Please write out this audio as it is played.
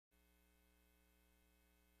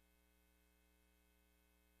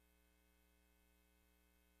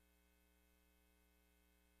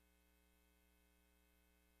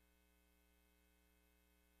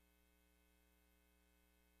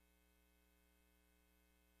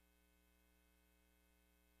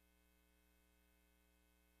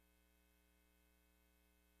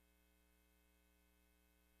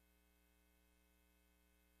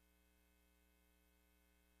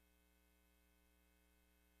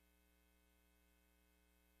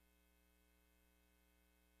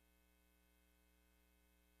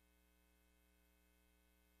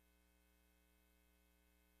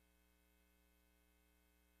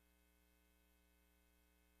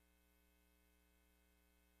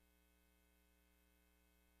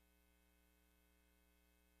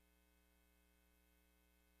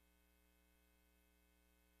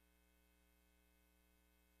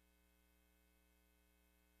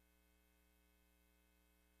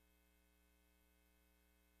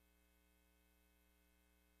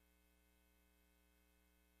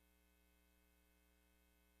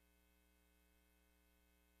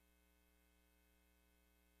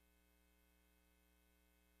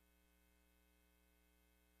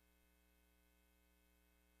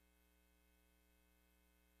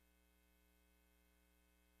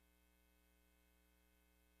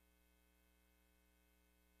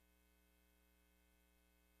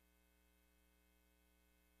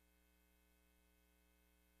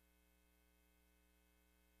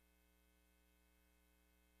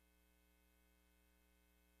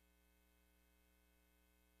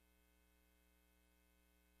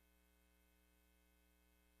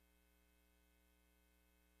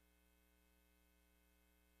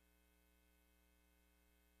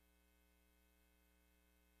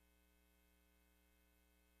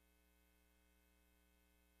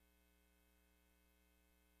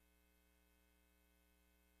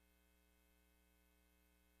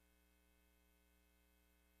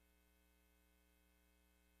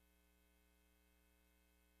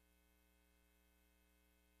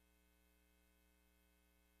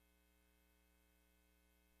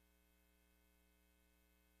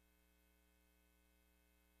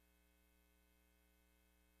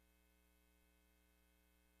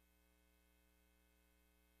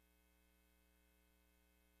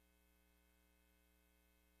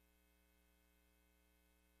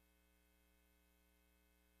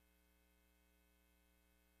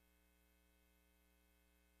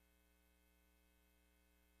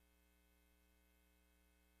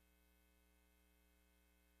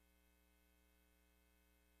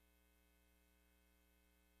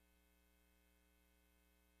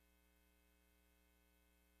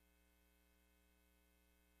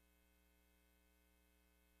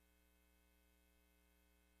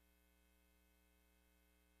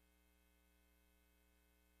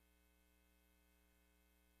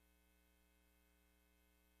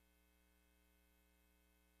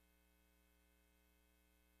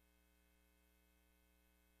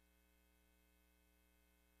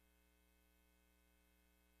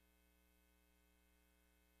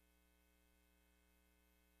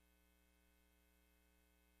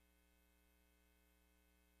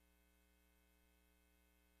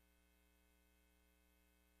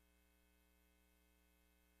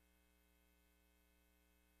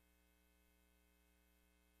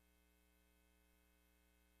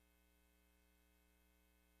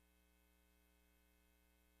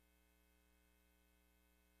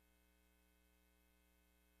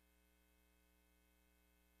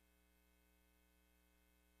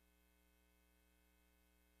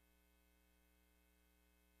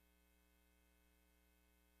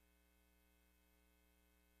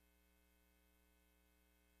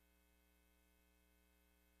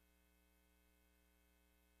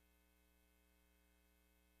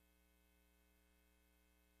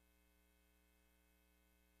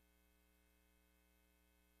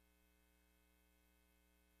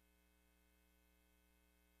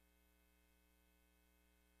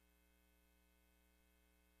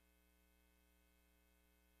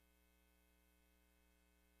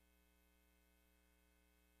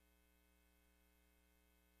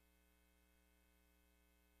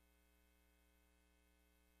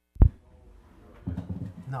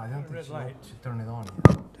No, I don't think she turned it on.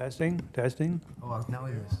 Testing, testing. Oh, now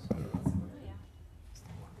it is.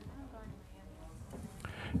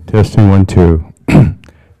 Testing 1 2.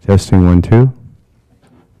 Testing 1 2.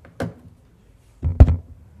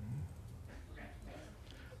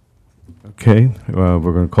 Okay, we're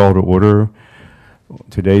going to call to order.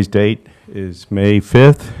 Today's date is May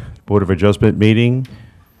 5th, Board of Adjustment meeting,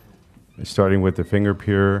 starting with the finger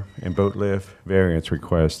pier and boat lift variance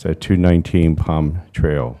request at 219 Palm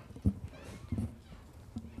Trail.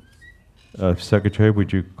 Secretary,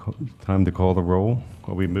 would you time to call the roll?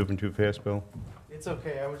 Are we moving too fast, Bill? It's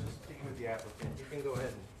okay. I was just speaking with the applicant. You can go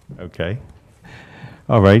ahead. Okay.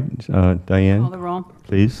 All right, Diane, Call the roll.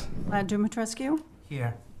 please. Vlad Dumitrescu.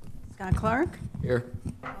 Here. Scott Clark. Here.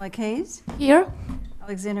 Alec Hayes. Here.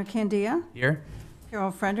 Alexander Candia. Here.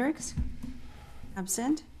 Carol Fredericks.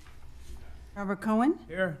 Absent. Robert Cohen.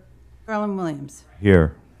 Here. Garland Williams.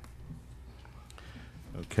 Here.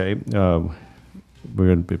 Okay, we're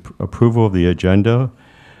going to be approval of the agenda.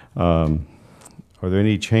 Are there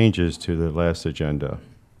any changes to the last agenda?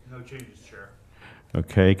 No changes, Chair.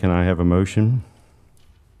 Okay, can I have a motion?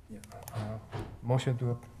 Motion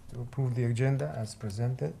to approve the agenda as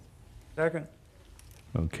presented. Second.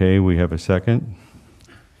 Okay, we have a second.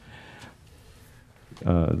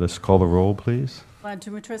 Let's call the roll, please. Vlad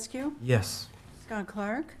Dumitrescu. Yes. Scott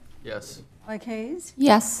Clark. Yes. Alec Hayes.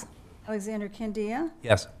 Yes. Alexander Candia.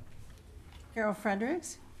 Yes. Carol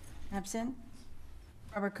Fredericks. Absent.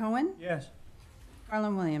 Robert Cohen. Yes.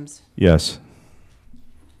 Garland Williams. Yes.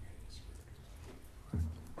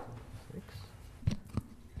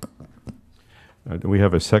 Do we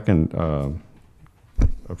have a second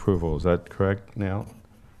approval? Is that correct now?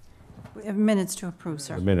 We have minutes to approve,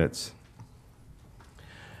 sir. The minutes.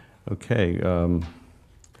 Okay. I'm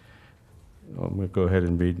going to go ahead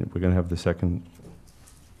and read. We're going to have the second.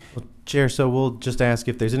 Well, Chair, so we'll just ask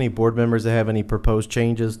if there's any board members that have any proposed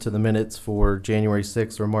changes to the minutes for January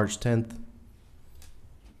 6th or March 10th.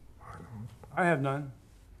 I have none.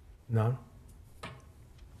 None.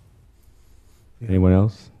 Anyone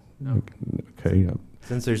else? No. Okay.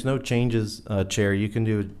 Since there's no changes, Chair, you can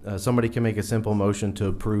do, somebody can make a simple motion to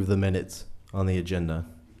approve the minutes on the agenda.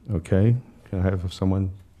 Okay. Can I have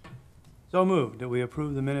someone? So moved that we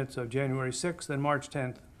approve the minutes of January 6th and March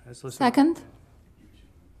 10th as listed. Second.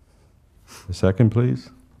 A second, please.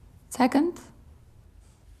 Second.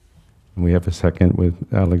 And we have a second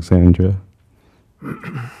with Alexandra.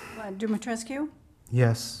 Vlad Dumitrescu.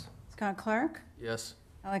 Yes. Scott Clark. Yes.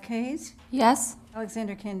 Alec Hayes. Yes.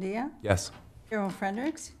 Alexander Candia. Yes. Carol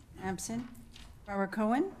Fredericks. Absent. Robert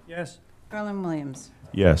Cohen. Yes. Garland Williams.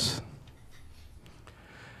 Yes.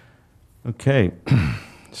 Okay.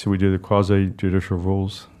 So we do the quasi-judicial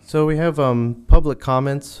rules. So we have public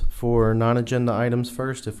comments for non-agenda items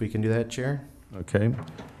first, if we can do that, Chair. Okay.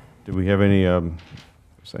 Do we have any,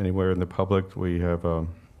 anywhere in the public, we have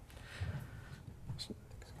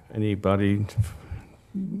anybody?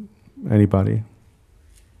 Anybody?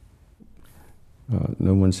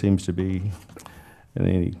 No one seems to be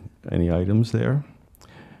in any items there.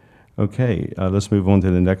 Okay, let's move on to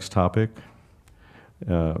the next topic.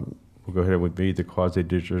 We'll go ahead and read the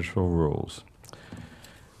quasi-judicial rules.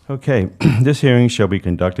 Okay, this hearing shall be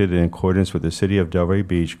conducted in accordance with the City of Delray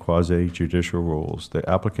Beach quasi-judicial rules. The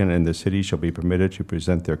applicant and the city shall be permitted to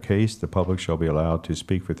present their case. The public shall be allowed to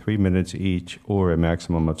speak for 3 minutes each, or a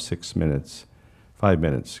maximum of 5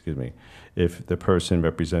 minutes, if the person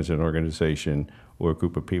represents an organization or a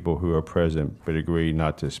group of people who are present but agree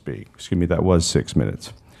not to speak. Excuse me, that was 6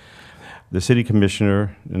 minutes. The city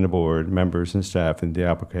commissioner and the board, members and staff, and the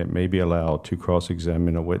applicant may be allowed to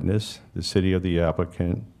cross-examine a witness. The city or the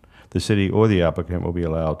applicant will be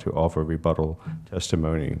allowed to offer rebuttal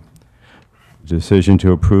testimony. The decision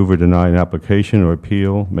to approve or deny an application or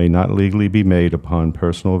appeal may not legally be made upon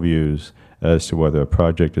personal views as to whether a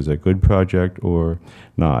project is a good project or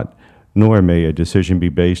not, nor may a decision be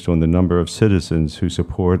based on the number of citizens who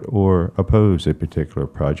support or oppose a particular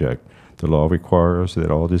project. The law requires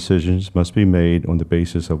that all decisions must be made on the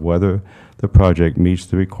basis of whether the project meets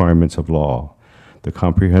the requirements of law, the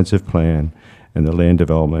comprehensive plan, and the land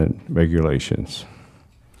development regulations.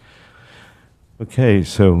 Okay,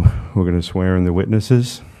 so we're going to swear in the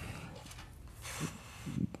witnesses.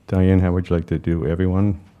 Diane, how would you like to do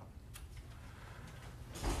everyone?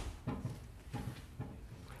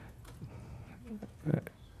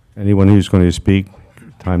 Anyone who's going to speak,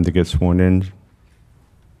 time to get sworn in.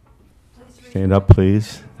 Stand up,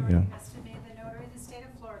 please. Yeah. Estimate the notary of the state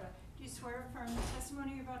of Florida. Do you swear or affirm the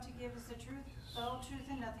testimony you're about to give is the truth, the whole truth,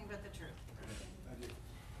 and nothing but the truth?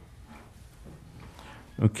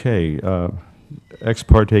 Okay, ex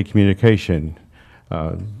parte communication.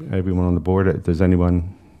 Everyone on the board, does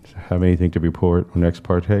anyone have anything to report on ex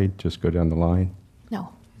parte? Just go down the line.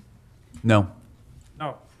 No. No.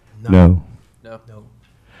 No. No. No.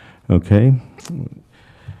 Okay.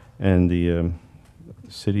 And the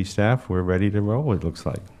city staff, we're ready to roll, it looks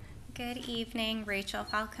like. Good evening, Rachel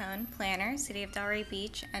Falcone, Planner, City of Delray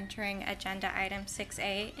Beach, entering Agenda Item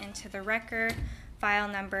 6A into the record, file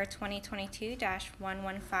number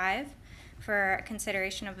 2022-115, for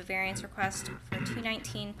consideration of a variance request for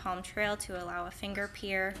 219 Palm Trail to allow a finger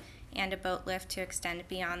pier and a boat lift to extend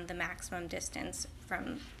beyond the maximum distance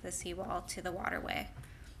from the seawall to the waterway.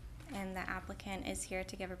 And the applicant is here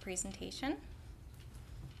to give a presentation.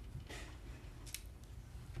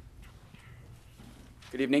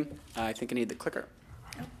 Good evening. I think I need the clicker.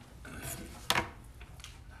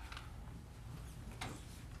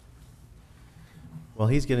 While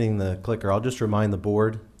he's getting the clicker, I'll just remind the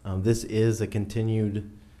board, this is a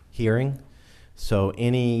continued hearing. So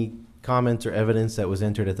any comments or evidence that was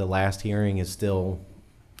entered at the last hearing is still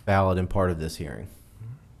valid and part of this hearing.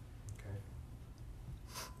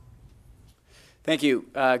 Thank you.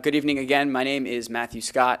 Good evening again. My name is Matthew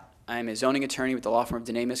Scott. I'm a zoning attorney with the law firm of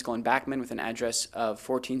Dene, Miskell, and Backman with an address of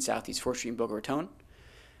 14 Southeast 4th Street in Boca Raton.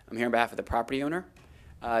 I'm here on behalf of the property owner.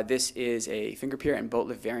 This is a finger pier and boat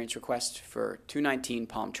lift variance request for 219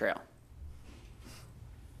 Palm Trail.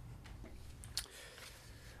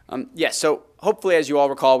 Yes, so hopefully, as you all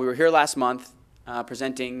recall, we were here last month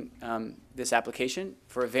presenting this application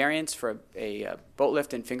for a variance for a boat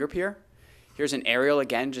lift and finger pier. Here's an aerial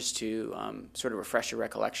again, just to sort of refresh your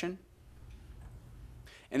recollection.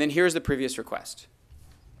 And then here's the previous request.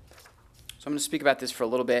 So I'm going to speak about this for a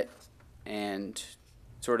little bit and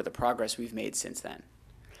sort of the progress we've made since then.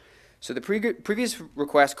 So the previous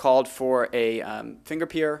request called for a finger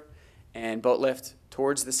pier and boat lift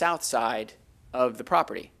towards the south side of the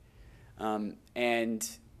property. And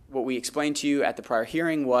what we explained to you at the prior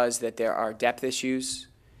hearing was that there are depth issues,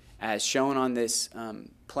 as shown on this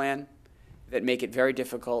plan, that make it very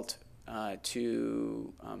difficult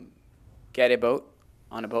to get a boat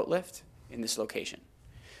on a boat lift in this location.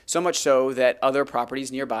 So much so that other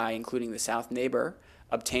properties nearby, including the south neighbor,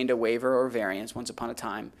 obtained a waiver or variance once upon a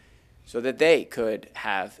time so that they could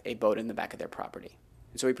have a boat in the back of their property.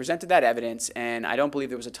 And so we presented that evidence, and I don't believe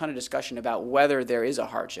there was a ton of discussion about whether there is a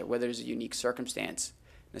hardship, whether there's a unique circumstance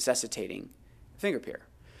necessitating a finger pier.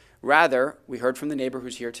 Rather, we heard from the neighbor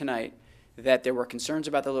who's here tonight that there were concerns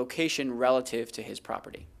about the location relative to his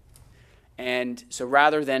property. And so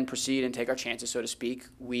rather than proceed and take our chances, so to speak,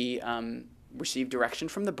 we received direction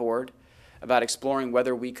from the board about exploring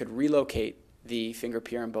whether we could relocate the finger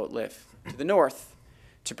pier and boat lift to the north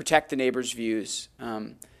to protect the neighbor's views.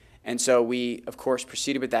 And so we, of course,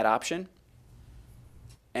 proceeded with that option.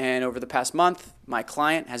 And over the past month, my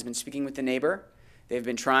client has been speaking with the neighbor. They've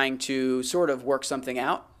been trying to sort of work something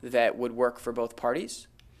out that would work for both parties.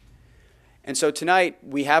 And so tonight,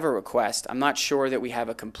 we have a request. I'm not sure that we have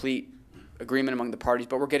a complete agreement among the parties,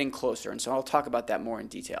 but we're getting closer, and so I'll talk about that more in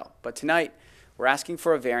detail. But tonight, we're asking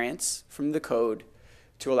for a variance from the code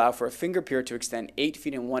to allow for a finger pier to extend 8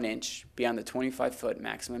 feet and 1 inch beyond the 25-foot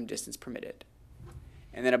maximum distance permitted,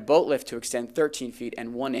 and then a boat lift to extend 13 feet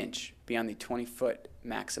and 1 inch beyond the 20-foot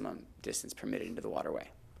maximum distance permitted into the waterway.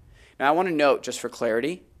 Now, I want to note, just for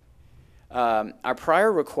clarity, our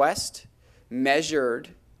prior request measured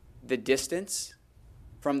the distance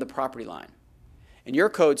from the property line. And your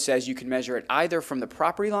code says you can measure it either from the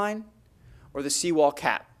property line or the seawall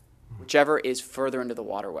cap, whichever is further into the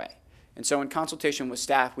waterway. And so in consultation with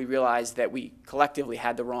staff, we realized that we collectively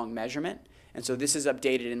had the wrong measurement, and so this is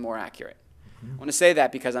updated and more accurate. I want to say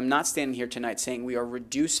that because I'm not standing here tonight saying we are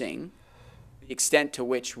reducing the extent to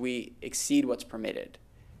which we exceed what's permitted.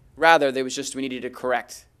 Rather, there was just we needed to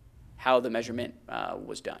correct how the measurement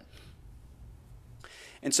was done.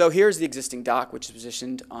 And so here's the existing dock, which is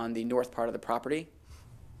positioned on the north part of the property.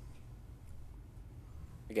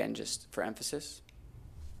 Again, just for emphasis.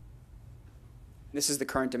 This is the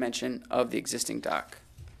current dimension of the existing dock.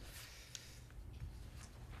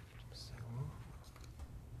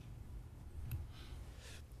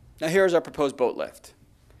 Now here's our proposed boat lift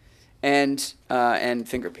and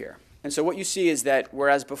finger pier. And so what you see is that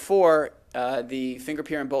whereas before the finger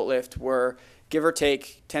pier and boat lift were give or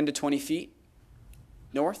take 10 to 20 feet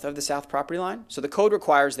north of the south property line. So the code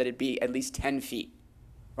requires that it be at least 10 feet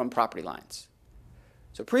from property lines.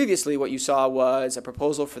 So previously what you saw was a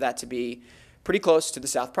proposal for that to be pretty close to the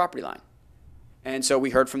south property line. And so we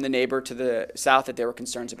heard from the neighbor to the south that there were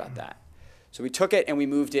concerns about that. So we took it and we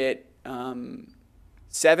moved it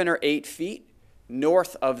 7 or 8 feet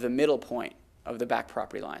north of the middle point of the back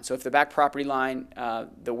property line. So if the back property line,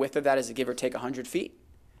 the width of that is give or take 100 feet,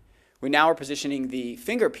 we now are positioning the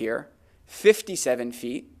finger pier 57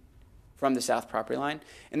 feet from the south property line.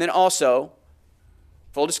 And then also,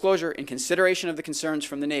 full disclosure, in consideration of the concerns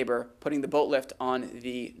from the neighbor, putting the boat lift on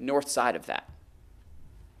the north side of that.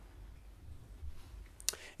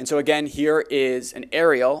 And so again, here is an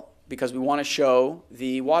aerial because we want to show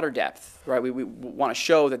the water depth, right? We want to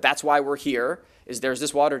show that that's why we're here, is there's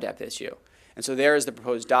this water depth issue. And so there is the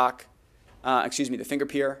proposed dock, the finger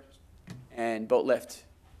pier and boat lift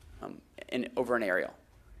over an aerial.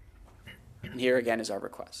 And here again is our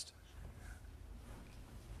request.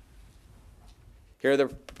 Here are the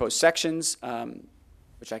proposed sections,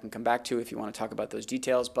 which I can come back to if you want to talk about those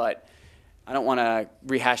details, but I don't want to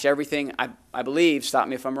rehash everything. I believe, stop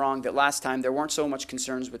me if I'm wrong, that last time there weren't so much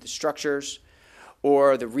concerns with the structures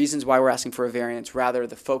or the reasons why we're asking for a variance. Rather,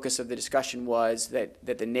 the focus of the discussion was that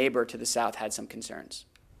the neighbor to the south had some concerns.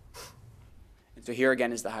 And so here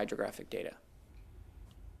again is the hydrographic data.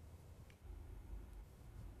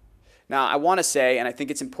 Now, I want to say, and I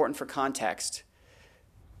think it's important for context,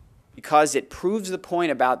 because it proves the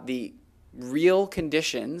point about the real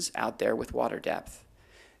conditions out there with water depth,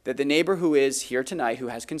 that the neighbor who is here tonight who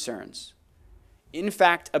has concerns, in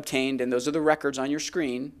fact obtained, and those are the records on your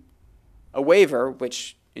screen, a waiver,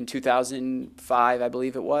 which in 2005, I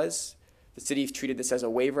believe it was, the city treated this as a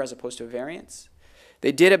waiver as opposed to a variance.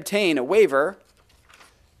 They did obtain a waiver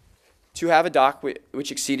to have a dock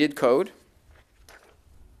which exceeded code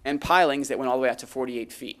and pilings that went all the way out to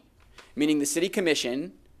 48 feet, meaning the city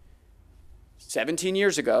commission 17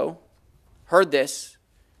 years ago heard this,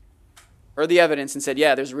 heard the evidence and said,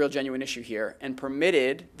 yeah, there's a real genuine issue here, and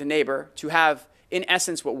permitted the neighbor to have, in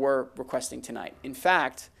essence, what we're requesting tonight. In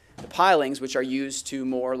fact, the pilings, which are used to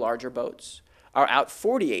moor larger boats, are out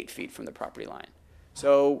 48 feet from the property line.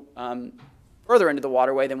 So further into the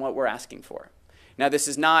waterway than what we're asking for. Now, this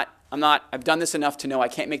is not, I've done this enough to know I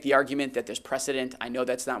can't make the argument that there's precedent. I know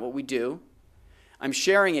that's not what we do. I'm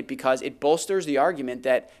sharing it because it bolsters the argument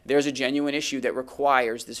that there's a genuine issue that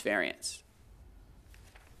requires this variance.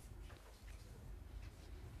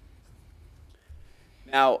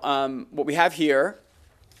 Now, what we have here,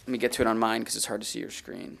 let me get to it on mine because it's hard to see your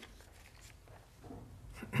screen.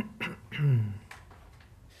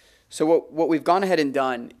 So what we've gone ahead and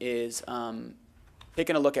done is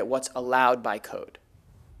taken a look at what's allowed by code.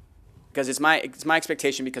 Because it's my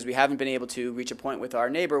expectation, because we haven't been able to reach a point with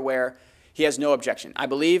our neighbor where he has no objection. I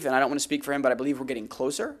believe, and I don't want to speak for him, but I believe we're getting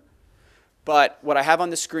closer. But what I have on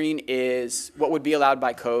the screen is what would be allowed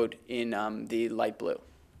by code in the light blue.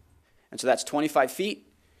 And so that's 25 feet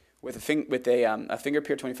with a finger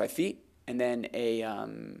pier 25 feet, and then a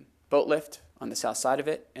boat lift on the south side of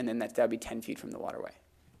it, and then that would be 10 feet from the waterway.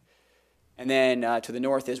 And then to the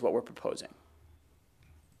north is what we're proposing.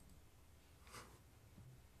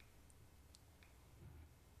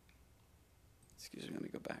 Excuse me, let me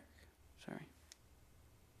go back. Sorry.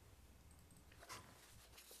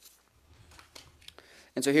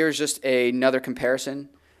 And so here's just another comparison.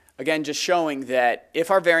 Again, just showing that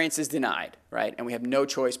if our variance is denied, right, and we have no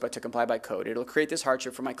choice but to comply by code, it'll create this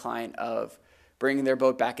hardship for my client of bringing their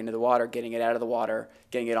boat back into the water, getting it out of the water,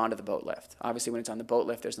 getting it onto the boat lift. Obviously, when it's on the boat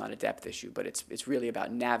lift, there's not a depth issue, but it's really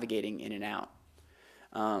about navigating in and out.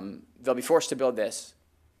 They'll be forced to build this,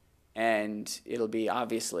 and it'll be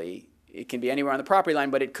obviously, it can be anywhere on the property line,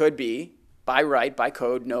 but it could be by right, by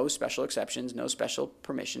code, no special exceptions, no special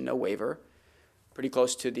permission, no waiver, pretty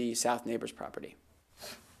close to the south neighbor's property.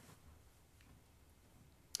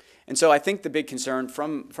 And so I think the big concern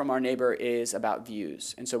from our neighbor is about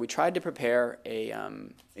views. And so we tried to prepare a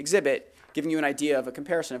exhibit giving you an idea of a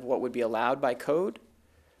comparison of what would be allowed by code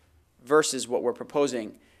versus what we're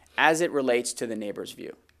proposing as it relates to the neighbor's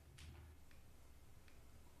view.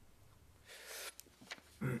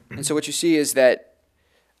 And so what you see is that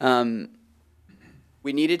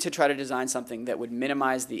we needed to try to design something that would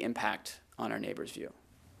minimize the impact on our neighbor's view.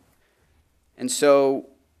 And so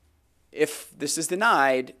if this is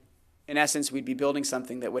denied, in essence, we'd be building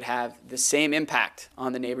something that would have the same impact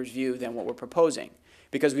on the neighbor's view than what we're proposing,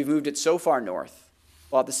 because we've moved it so far north,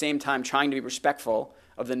 while at the same time trying to be respectful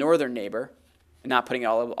of the northern neighbor and not putting it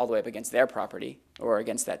all the way up against their property or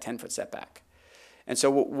against that 10-foot setback. And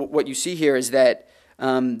so what you see here is that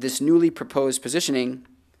this newly proposed positioning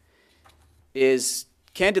is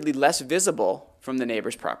candidly less visible from the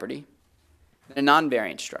neighbor's property than a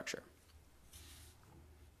non-variant structure.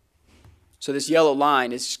 So this yellow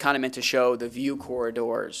line is kind of meant to show the view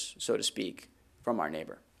corridors, so to speak, from our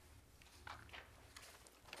neighbor.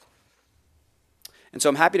 And so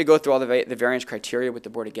I'm happy to go through all the variance criteria with the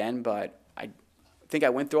board again, but I think I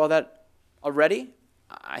went through all that already.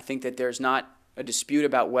 I think that there's not a dispute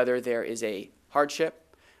about whether there is a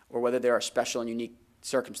hardship or whether there are special and unique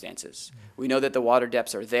circumstances. We know that the water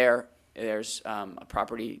depths are there. There's a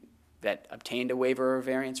property that obtained a waiver or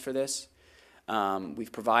variance for this.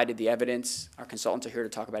 We've provided the evidence. Our consultants are here to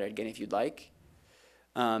talk about it again if you'd like.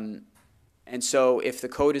 And so if the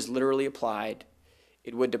code is literally applied,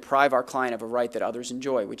 it would deprive our client of a right that others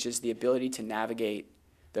enjoy, which is the ability to navigate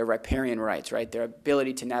their riparian rights, right? Their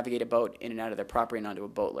ability to navigate a boat in and out of their property and onto a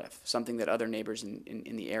boat lift, something that other neighbors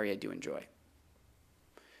in the area do enjoy.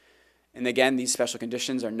 And again, these special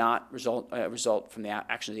conditions are not result from the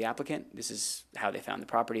action of the applicant. This is how they found the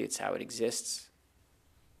property. It's how it exists.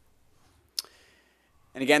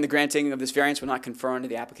 And again, the granting of this variance will not confer on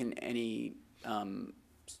the applicant any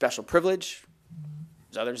special privilege.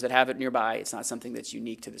 There's others that have it nearby. It's not something that's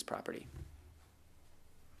unique to this property.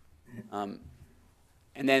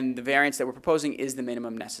 And then the variance that we're proposing is the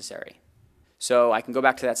minimum necessary. So I can go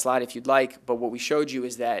back to that slide if you'd like, but what we showed you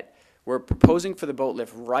is that we're proposing for the boat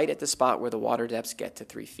lift right at the spot where the water depths get to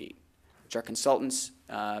 3 feet, which our consultants,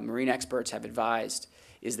 marine experts have advised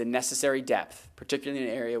is the necessary depth, particularly in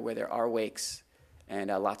an area where there are wakes and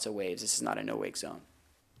lots of waves. This is not a no-wake zone.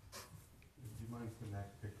 Do you mind putting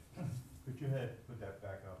that picture? Could you put that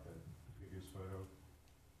back up, that previous photo?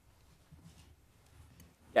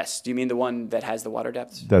 Yes, do you mean the one that has the water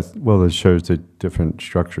depths? Well, it shows the different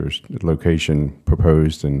structures, the location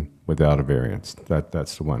proposed and without a variance.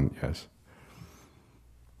 That's the one, yes.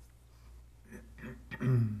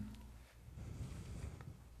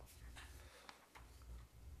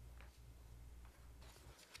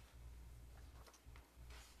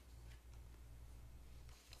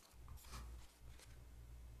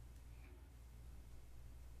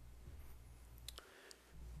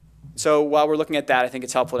 So while we're looking at that, I think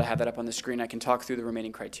it's helpful to have that up on the screen. I can talk through the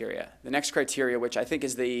remaining criteria. The next criteria, which I think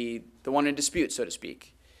is the one in dispute, so to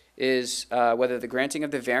speak, is whether the granting of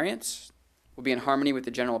the variance will be in harmony with the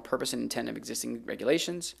general purpose and intent of existing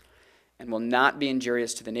regulations and will not be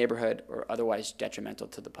injurious to the neighborhood or otherwise detrimental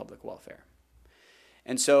to the public welfare.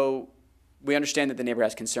 And so we understand that the neighbor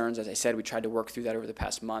has concerns. As I said, we tried to work through that over the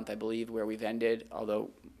past month. I believe where we've ended, although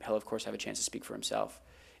he'll of course have a chance to speak for himself,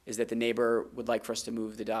 is that the neighbor would like for us to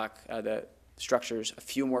move the structures a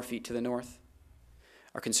few more feet to the north.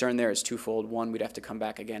 Our concern there is twofold. One, we'd have to come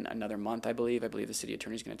back again another month, I believe. I believe the city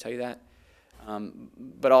attorney is going to tell you that.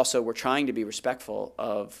 But also, we're trying to be respectful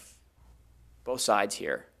of both sides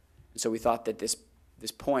here. And so we thought that this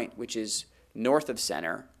point, which is north of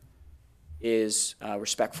center, is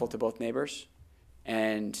respectful to both neighbors.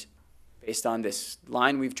 And based on this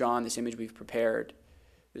line we've drawn, this image we've prepared,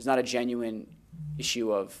 there's not a genuine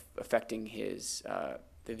issue of affecting his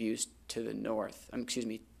the views to the north,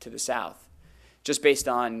 to the south, just based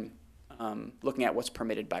on looking at what's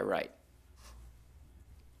permitted by right.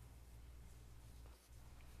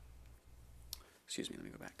 Excuse me, let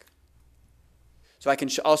me go back. So I can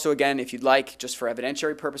also, again, if you'd like, just for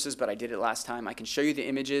evidentiary purposes, but I did it last time, I can show you the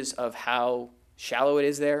images of how shallow it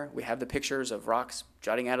is there. We have the pictures of rocks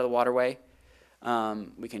jutting out of the waterway.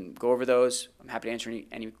 We can go over those. I'm happy to answer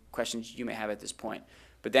any questions you may have at this point.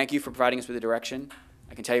 But thank you for providing us with the direction.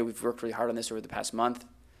 I can tell you we've worked really hard on this over the past month,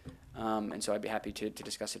 and so I'd be happy to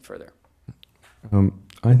discuss it further.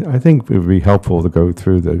 I think it would be helpful to go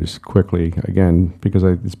through those quickly again, because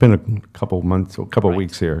it's been a couple months, a couple Right.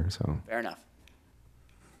 weeks here, so. Fair enough.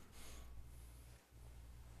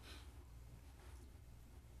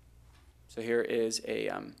 So here is a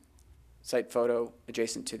site photo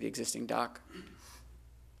adjacent to the existing dock.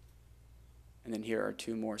 And then here are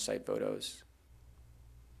two more site photos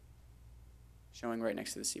showing right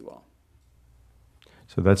next to the seawall.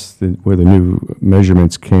 So that's where the new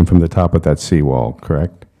measurements came from, the top of that seawall,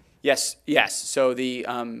 correct? Yes, yes. So the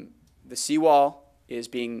seawall is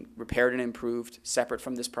being repaired and improved separate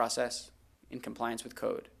from this process in compliance with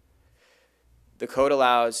code. The code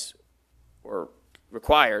allows or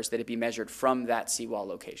requires that it be measured from that seawall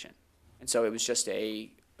location. And so it was just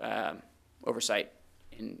a oversight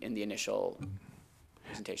in the initial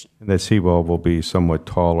presentation. And that seawall will be somewhat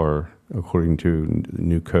taller according to the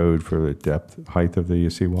new code for the depth, height of the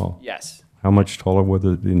seawall? Yes. How much taller would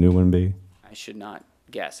the new one be? I should not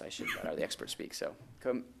guess. I should let the expert speak. So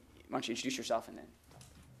come, why don't you introduce yourself and then.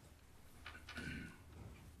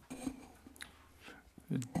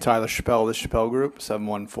 Tyler Chappelle, the Chappelle Group,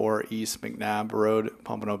 714 East McNabb Road,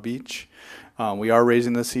 Pompano Beach. We are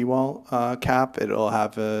raising the seawall cap. It'll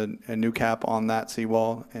have a new cap on that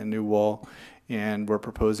seawall and new wall, and we're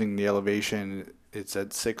proposing the elevation. It's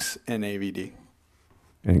at 6 NAVD.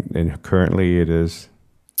 And currently it is?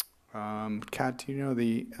 Kat, do you know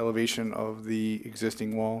the elevation of the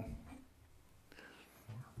existing wall?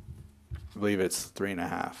 believe it's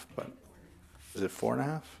 3.5, but is it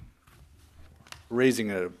 4.5? Raising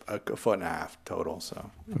it a 1.5 foot total, so.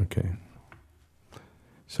 Okay.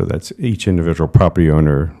 So that's each individual property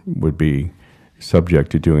owner would be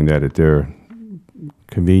subject to doing that at their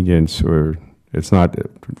convenience, or it's not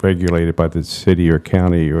regulated by the city or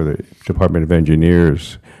county or the Department of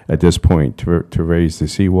Engineers at this point to raise the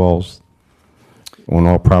seawalls on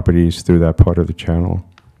all properties through that part of the channel?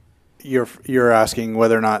 You're asking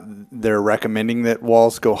whether or not they're recommending that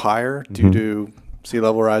walls go higher due to sea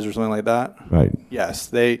level rise or something like that? Right. Yes,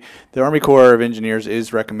 the Army Corps of Engineers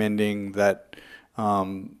is recommending that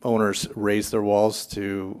owners raise their walls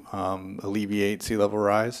to alleviate sea level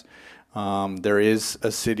rise. There is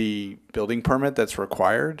a city building permit that's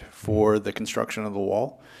required for the construction of the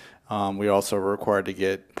wall. We also are required to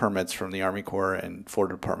get permits from the Army Corps and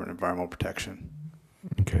Florida Department of Environmental Protection.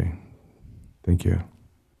 Okay. Thank you.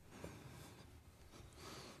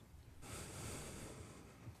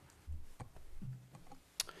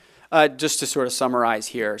 Just to sort of summarize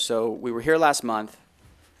here, so we were here last month,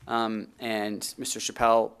 and Mr.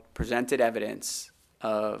 Chappelle presented evidence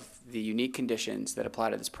of the unique conditions that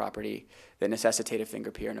apply to this property that necessitate a finger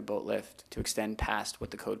pier and a boat lift to extend past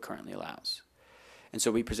what the code currently allows. And so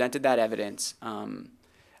we presented that evidence.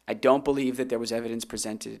 I don't believe that there was evidence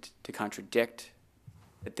presented to contradict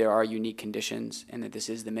that there are unique conditions and that this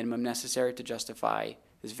is the minimum necessary to justify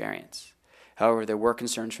this variance. However, there were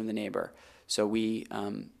concerns from the neighbor, so we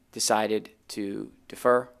decided to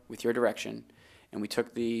defer with your direction, and we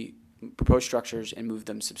took the proposed structures and moved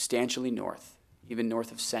them substantially north, even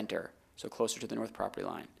north of center, so closer to the north property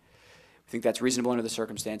line. We think that's reasonable under the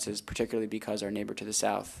circumstances, particularly because our neighbor to the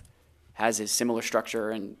south has a similar structure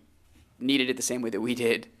and needed it the same way that we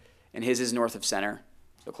did, and his is north of center,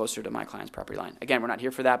 so closer to my client's property line. Again, we're not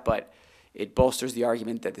here for that, but it bolsters the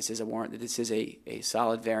argument that this is a warrant, that this is a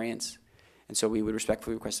solid variance. And so we would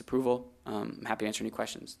respectfully request approval. I'm happy to answer any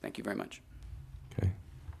questions. Thank you very much. Okay.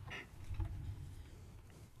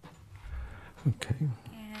 Okay.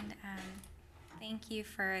 And thank you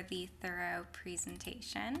for the thorough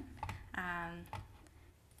presentation. Let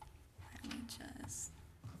me just...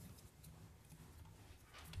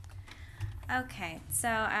 Okay, so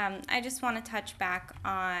I just want to touch back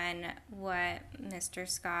on what Mr.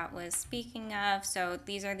 Scott was speaking of. So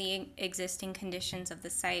these are the existing conditions of the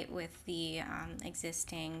site with the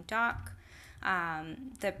existing dock.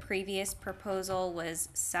 The previous proposal was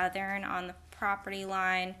southern on the property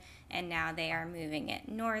line, and now they are moving it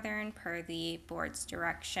northern per the board's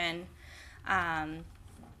direction.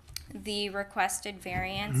 The requested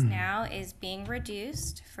variance now is being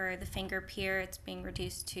reduced for the finger pier. It's being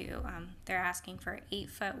reduced to, they're asking for an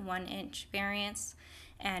 8-foot 1-inch variance,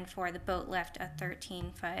 and for the boat lift, a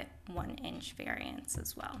 13-foot 1-inch variance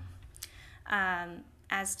as well.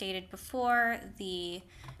 As stated before, the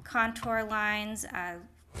contour lines,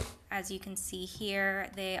 as you can see here,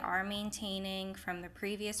 they are maintaining from the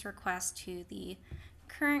previous request to the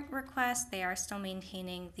current request. They are still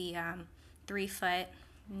maintaining the 3-foot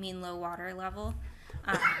mean low water level,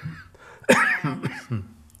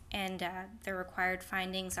 and the required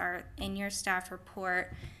findings are in your staff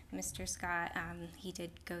report. Mr. Scott, he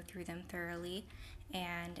did go through them thoroughly,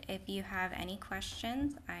 and if you have any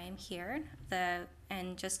questions, I am here.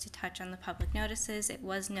 And just to touch on the public notices, it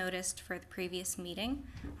was noticed for the previous meeting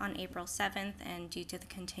on April 7th, and due to the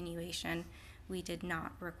continuation, we did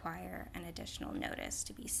not require an additional notice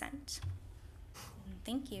to be sent.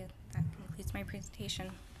 Thank you. That concludes my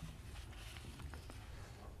presentation.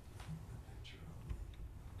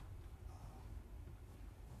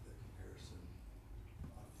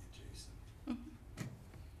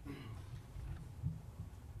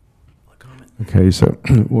 Okay, so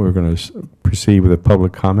we're going to proceed with a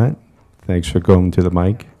public comment. Thanks for going to the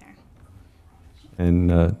mic.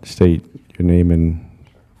 And state your name and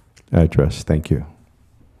address. Thank you.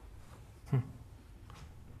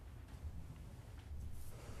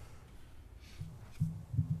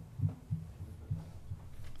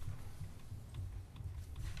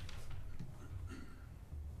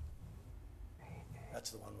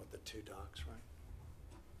 That's the one with the 2 docks, right?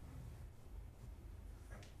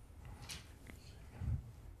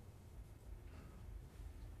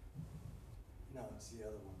 No, it's the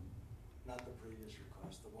other one, not the previous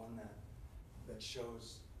request, the one that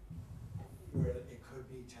shows where it could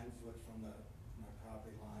be 10 foot from my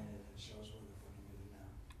property line, and it shows where they're putting it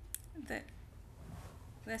in now.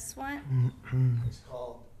 This one? It's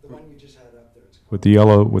called, the one you just had up there, it's called. With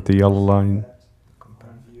the yellow line.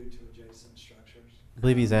 On view to adjacent structures. I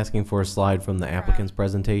believe he's asking for a slide from the applicant's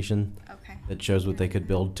presentation Okay. that shows what they could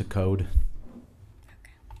build to code.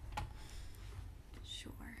 Okay.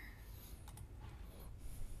 Sure.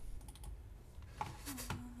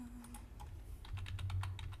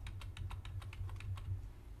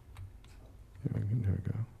 There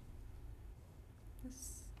we go.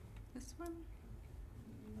 This one?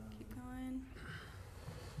 Keep going.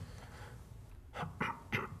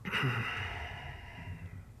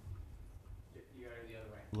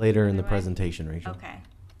 Later in the Other way? presentation, Rachel. Okay,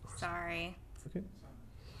 sorry. Okay.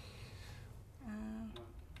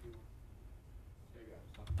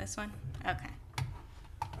 This one? Okay.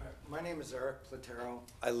 My name is Eric Platero.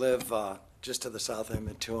 I live just to the south end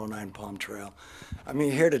at 209 Palm Trail. I'm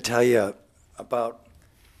here to tell you about,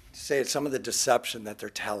 say, some of the deception that they're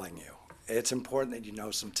telling you. It's important that you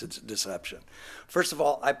know some deception. First of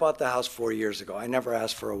all, I bought the house 4 years ago. I never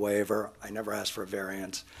asked for a waiver. I never asked for a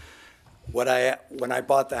variance. When I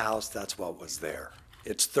bought the house, that's what was there.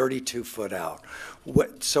 It's 32 foot out.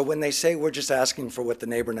 So when they say we're just asking for what the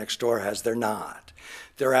neighbor next door has, they're not.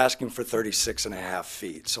 They're asking for 36 and a half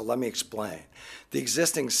feet. So let me explain. The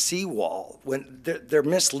existing seawall, when they're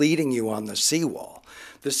misleading you on the seawall.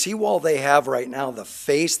 The seawall they have right now,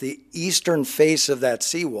 the eastern face of that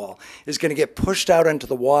seawall is going to get pushed out into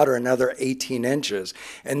the water another 18 inches,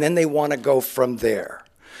 and then they want to go from there.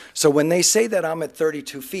 So when they say that I'm at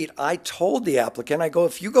 32 feet, I told the applicant, I go,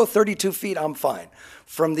 if you go 32 feet, I'm fine.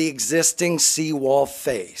 From the existing seawall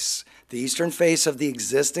face, the eastern face of the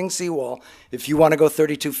existing seawall, if you want to go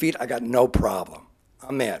 32 feet, I got no problem.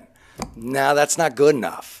 I'm in. Now that's not good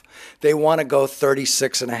enough. They want to go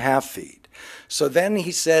 36 and a half feet. So then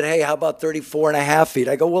he said, hey, how about 34 and a half feet?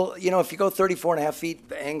 I go, well, you know, if you go 34 and a half feet,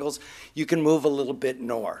 the angles, you can move a little bit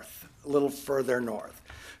north, a little further north.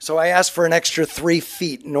 So I asked for an extra 3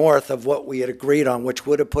 feet north of what we had agreed on, which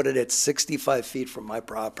would have put it at 65 feet from my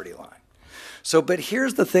property line. So, but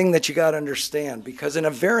here's the thing that you got to understand, because in a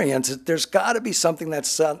variance, there's got to be something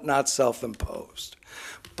that's not self-imposed.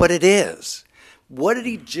 But it is. What did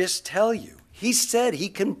he just tell you? He said he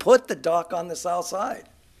can put the dock on the south side.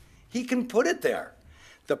 He can put it there.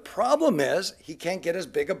 The problem is he can't get as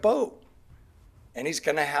big a boat, and he's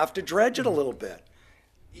going to have to dredge it a little bit.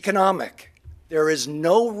 Economic. There is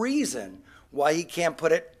no reason why he can't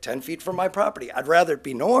put it 10 feet from my property. I'd rather it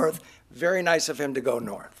be north. Very nice of him to go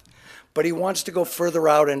north. But he wants to go further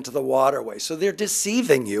out into the waterway. So they're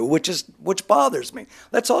deceiving you, which bothers me.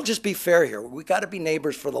 Let's all just be fair here. We got to be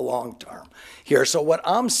neighbors for the long term here. So what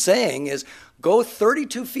I'm saying is go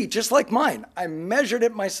 32 feet, just like mine. I measured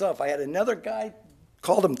it myself. I had another guy,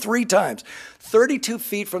 called him 3 times. 32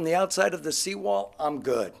 feet from the outside of the seawall, I'm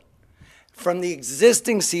good. From the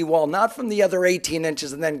existing seawall, not from the other 18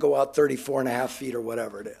 inches and then go out 34 and a half feet or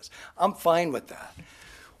whatever it is. I'm fine with that.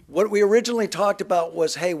 What we originally talked about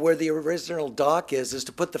was, hey, where the original dock is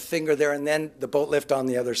to put the finger there and then the boat lift on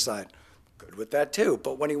the other side. Good with that too.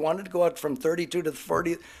 But when he wanted to go out from 32 to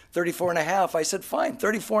 34 and a half, I said, fine,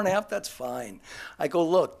 34 and a half, that's fine. I go,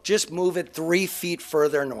 look, just move it 3 feet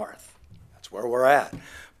further north. That's where we're at.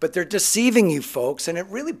 But they're deceiving you folks, and it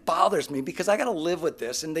really bothers me because I got to live with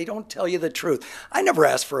this, and they don't tell you the truth. I never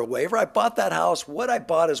asked for a waiver. I bought that house. What I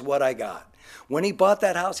bought is what I got. When he bought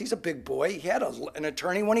that house, he's a big boy. He had an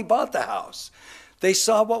attorney when he bought the house. They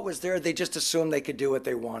saw what was there. They just assumed they could do what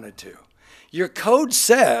they wanted to. Your code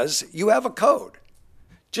says you have a code.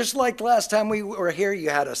 Just like last time we were here, you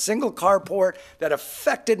had a single carport that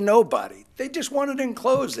affected nobody. They just wanted to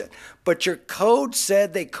enclose it. But your code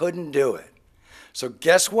said they couldn't do it. So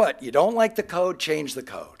guess what? You don't like the code, change the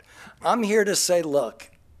code. I'm here to say, look,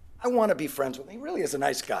 I want to be friends with him. He really is a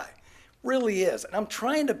nice guy. Really is. And I'm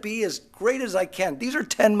trying to be as great as I can. These are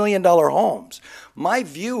 $10 million homes. My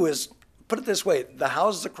view is, put it this way, the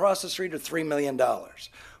houses across the street are $3 million,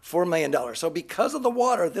 $4 million. So because of the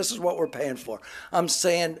water, this is what we're paying for. I'm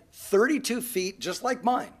saying 32 feet, just like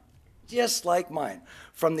mine,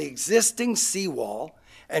 from the existing seawall,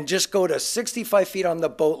 and just go to 65 feet on the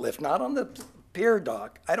boat lift, not on the pier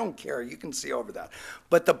dock. I don't care. You can see over that.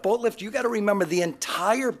 But the boat lift, you got to remember the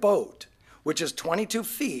entire boat, which is 22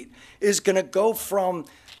 feet, is going to go from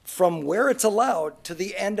where it's allowed to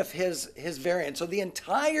the end of his variance. So the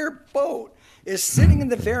entire boat is sitting in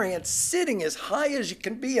the variance, sitting as high as you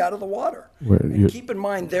can be out of the water. And keep in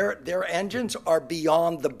mind, their engines are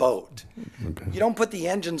beyond the boat. Okay. You don't put the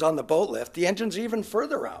engines on the boat lift. The engines are even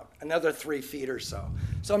further out, another 3 feet or so.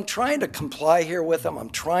 So I'm trying to comply here with them. I'm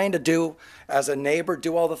trying to do, as a neighbor,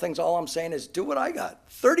 do all the things. All I'm saying is do what I got.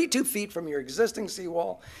 32 feet from your existing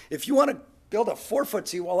seawall. If you want to build a 4-foot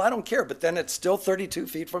seawall, I don't care, but then it's still 32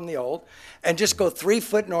 feet from the old. And just go 3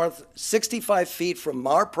 foot north, 65 feet from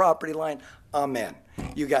our property line. I'm in.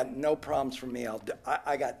 You got no problems from me.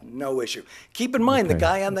 I got no issue. Keep in mind, the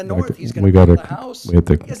guy on the north, he's going to build the house. He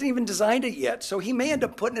hasn't even designed it yet, so he may end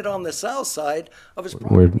up putting it on the south side of his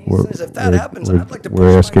property. He says, if that happens, I'd like to push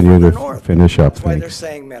mine further north. Finish up. That's why they're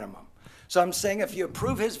saying minimum. So I'm saying if you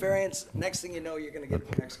approve his variance, next thing you know, you're gonna get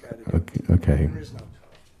the next guy to do it. Okay. There is no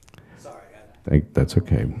code. Sorry, That's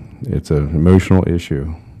okay. It's an emotional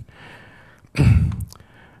issue.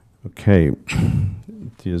 Okay.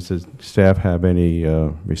 Does the staff have any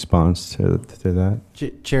response to that?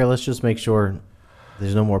 Chair, let's just make sure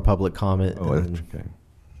there's no more public comment. Oh, and that's okay.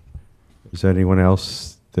 Is there anyone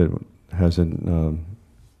else that hasn't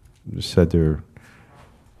said their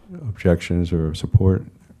objections or support?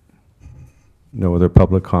 No other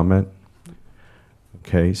public comment?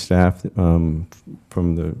 Okay, staff, from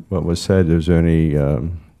what was said, is there any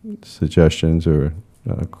suggestions or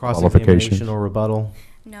qualifications? Cross-examination or rebuttal?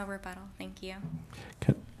 No rebuttal, thank you.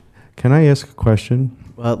 Can I ask a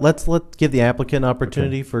question? Let's give the applicant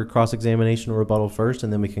opportunity for cross-examination or rebuttal first,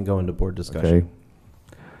 and then we can go into board discussion. Okay.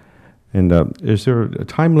 And is there a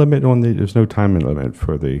time limit on there's no time limit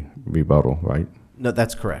for the rebuttal, right? No,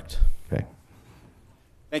 that's correct. Okay.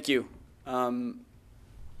 Thank you.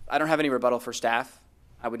 I don't have any rebuttal for staff.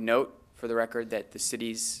 I would note for the record that the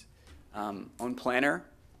city's own planner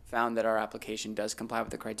found that our application does comply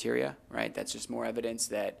with the criteria, right? That's just more evidence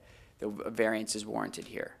that the variance is warranted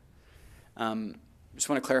here. Just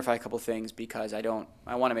want to clarify a couple things because I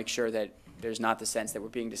want to make sure that there's not the sense that we're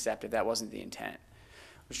being deceptive. That wasn't the intent. What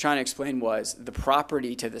I was trying to explain was the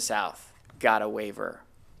property to the south got a waiver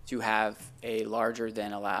to have a larger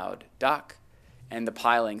than allowed dock and the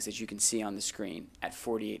pilings that you can see on the screen at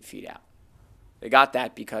 48 feet out. They got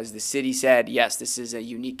that because the city said, yes, this is a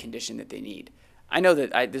unique condition that they need. I know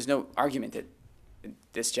that there's no argument that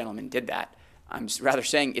this gentleman did that. I'm rather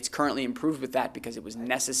saying it's currently improved with that because it was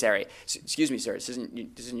necessary. Excuse me, sir, this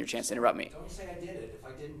isn't your chance to interrupt me. Don't say I did it if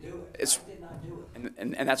I didn't do it. It's, I did not do it.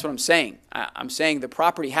 and that's what I'm saying. I'm saying the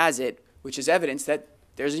property has it, which is evidence that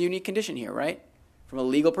there's a unique condition here, right? From a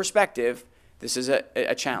legal perspective, this is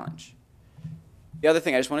a challenge. The other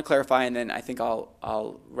thing I just want to clarify, and then I think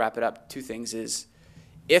I'll wrap it up, two things is,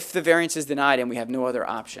 if the variance is denied and we have no other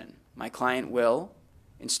option, my client will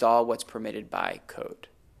install what's permitted by code.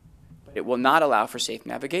 But it will not allow for safe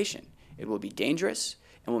navigation. It will be dangerous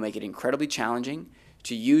and will make it incredibly challenging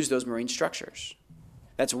to use those marine structures.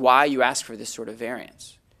 That's why you ask for this sort of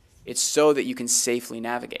variance. It's so that you can safely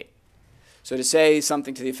navigate. So to say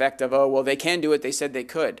something to the effect of, oh, well, they can do it, they said they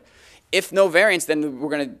could. If no variance, then we're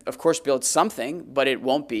going to, of course, build something, but it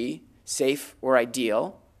won't be safe or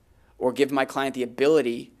ideal or give my client the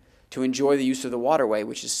ability to enjoy the use of the waterway,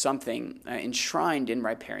 which is something enshrined in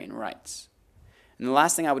riparian rights. And the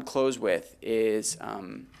last thing I would close with is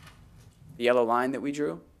the yellow line that we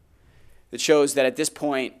drew that shows that at this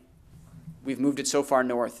point, we've moved it so far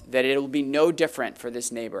north that it'll be no different for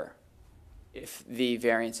this neighbor if the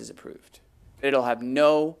variance is approved. It'll have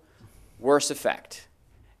no worse effect.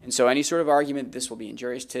 And so any sort of argument that this will be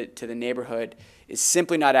injurious to the neighborhood is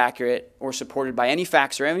simply not accurate or supported by any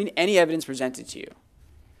facts or any evidence presented to you.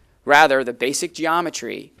 Rather, the basic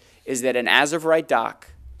geometry is that an as-of-right dock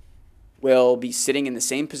will be sitting in the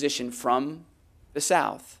same position from the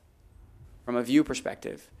south, from a view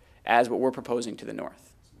perspective, as what we're proposing to the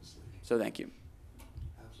north. So thank you.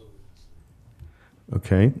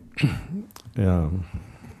 Okay.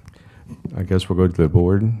 I guess we'll go to the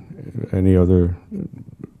board. Any other?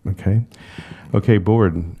 Okay. Okay,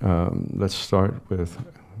 board. Let's start with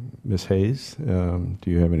Ms. Hayes. Do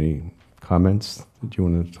you have any comments that you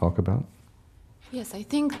want to talk about? Yes, I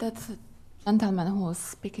think that the gentleman who was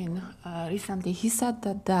speaking recently, he said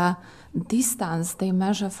that the distance they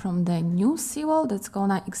measure from the new seawall that's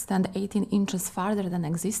gonna extend 18 inches farther than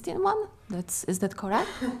existing one. Is that correct?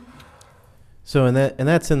 So, and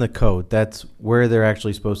that's in the code. That's where they're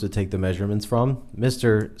actually supposed to take the measurements from.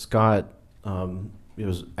 Mr. Scott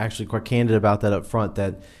was actually quite candid about that up front,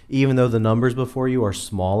 that even though the numbers before you are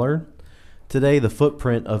smaller, today the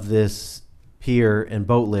footprint of this pier and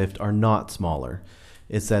boat lift are not smaller.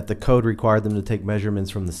 It's that the code required them to take measurements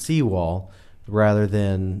from the seawall rather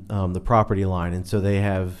than the property line, and so they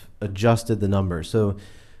have adjusted the numbers. So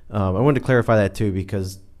I wanted to clarify that too,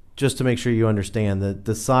 because just to make sure you understand that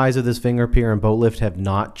the size of this finger pier and boat lift have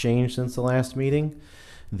not changed since the last meeting.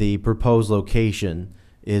 The proposed location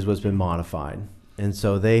is what's been modified. And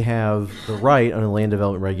so they have the right under land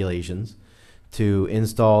development regulations to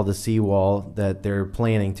install the seawall that they're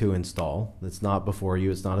planning to install. That's not before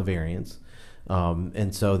you, it's not a variance.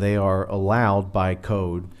 And so they are allowed by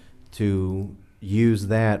code to use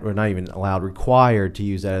that, or not even allowed, required to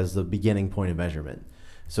use that as the beginning point of measurement.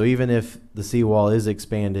 So even if the seawall is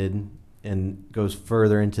expanded and goes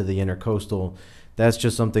further into the intercoastal, that's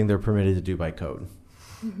just something they're permitted to do by code.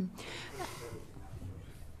 Mm-hmm.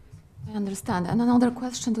 I understand. And another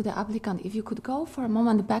question to the applicant, if you could go for a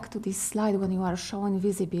moment back to this slide when you are showing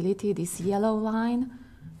visibility, this yellow line,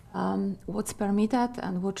 what's permitted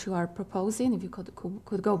and what you are proposing, if you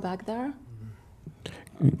could go back there.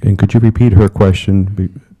 And could you repeat her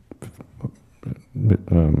question?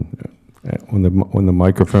 On the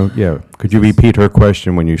microphone? Yeah. Could you repeat her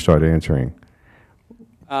question when you start answering?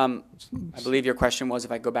 I believe your question was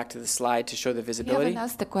if I go back to the slide to show the You visibility. haven't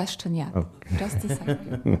asked the question yet. Oh. Just a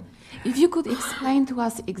second. If you could explain to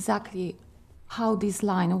us exactly how this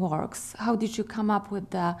line works, how did you come up with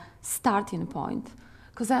the starting point?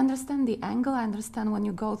 Because I understand the angle, I understand when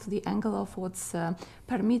you go to the angle of what's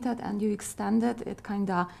permitted and you extend it, it kind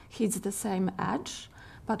of hits the same edge.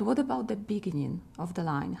 But what about the beginning of the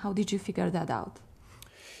line? How did you figure that out?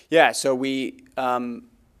 Yeah, so we,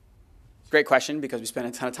 great question because we spent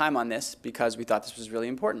a ton of time on this because we thought this was really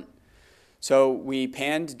important. So we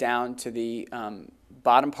panned down to the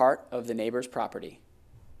bottom part of the neighbor's property,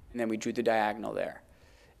 and then we drew the diagonal there.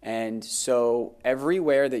 And so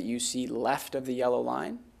everywhere that you see left of the yellow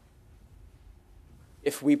line,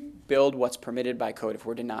 if we build what's permitted by code, if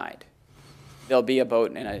we're denied, there'll be a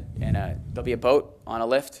boat there'll be a boat on a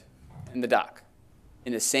lift in the dock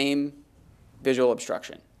in the same visual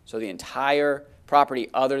obstruction. So the entire property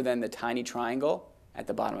other than the tiny triangle at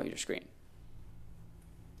the bottom of your screen.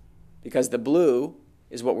 Because the blue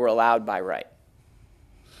is what we're allowed by right.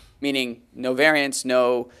 Meaning no variance,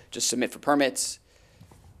 no just submit for permits,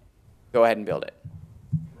 go ahead and build it.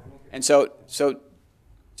 And so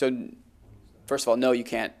first of all, no, you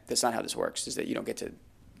can't, that's not how this works, is that you don't get to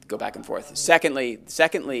go back and forth. Secondly,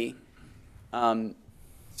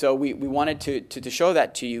 so we wanted to show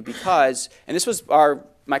that to you because, and this was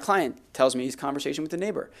my client tells me his conversation with the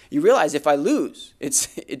neighbor. You realize if I lose,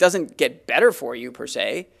 it doesn't get better for you per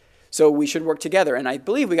se, so we should work together. And I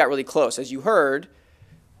believe we got really close. As you heard,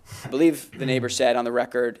 I believe the neighbor said on the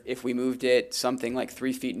record, if we moved it something like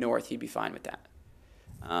 3 feet north, he'd be fine with that.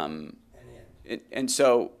 And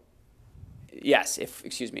so, yes,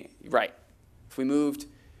 excuse me, right. If we moved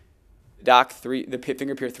the dock the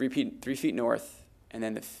finger pier 3 feet north, and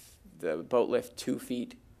then the boat lift 2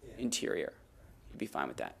 feet interior, you'd be fine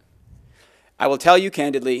with that. I will tell you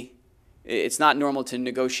candidly, it's not normal to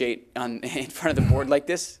negotiate in front of the board like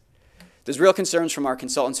this. There's real concerns from our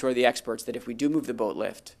consultants who are the experts that if we do move the boat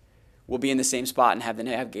lift, we'll be in the same spot and have the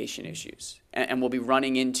navigation issues. And we'll be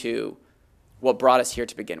running into what brought us here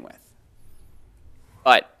to begin with.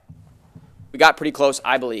 But we got pretty close,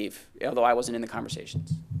 I believe, although I wasn't in the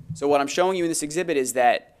conversations. So what I'm showing you in this exhibit is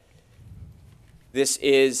that this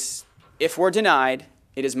is, if we're denied,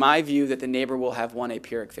 it is my view that the neighbor will have won a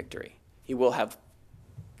Pyrrhic victory. He will have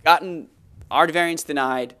gotten our variance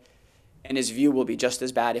denied, and his view will be just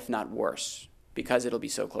as bad, if not worse, because it'll be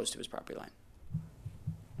so close to his property line.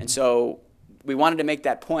 And so we wanted to make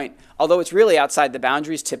that point, although it's really outside the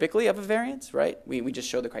boundaries typically of a variance, right? We just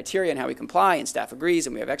show the criteria and how we comply, and staff agrees,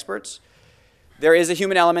 and we have experts. There is a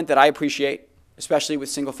human element that I appreciate, especially with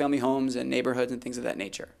single-family homes and neighborhoods and things of that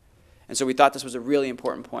nature. And so we thought this was a really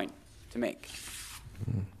important point to make.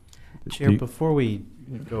 Chair, before we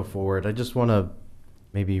go forward, I just want to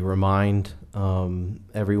maybe remind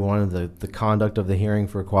everyone of the conduct of the hearing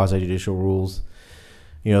for quasi-judicial rules.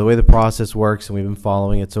 You know, the way the process works, and we've been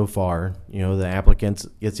following it so far, you know, the applicant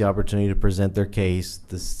gets the opportunity to present their case,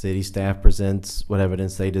 the city staff presents what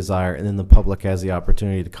evidence they desire, and then the public has the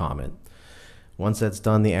opportunity to comment. Once that's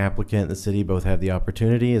done, the applicant and the city both have the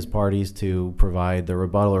opportunity as parties to provide the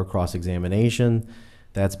rebuttal or cross-examination.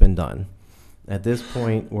 That's been done. At this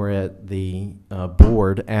point, we're at the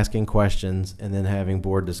board asking questions and then having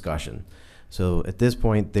board discussion. So at this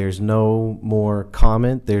point, there's no more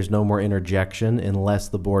comment, there's no more interjection unless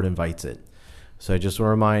the board invites it. So I just want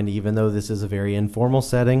to remind, even though this is a very informal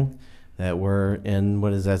setting, that we're in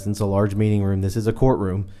what is essence a large meeting room, this is a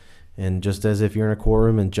courtroom. And just as if you're in a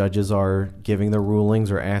courtroom and judges are giving their rulings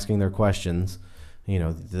or asking their questions, you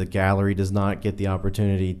know, the gallery does not get the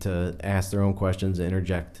opportunity to ask their own questions and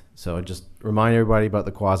interject. So I just remind everybody about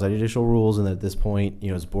the quasi-judicial rules, and at this point, you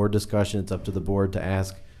know, it's board discussion. It's up to the board to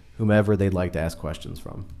ask whomever they'd like to ask questions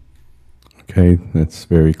from. Okay, that's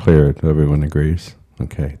very clear. Everyone agrees.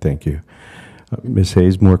 Okay, thank you. Ms.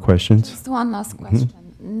 Hayes, more questions? Just one last question.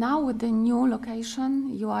 Now with the new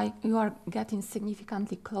location, you are getting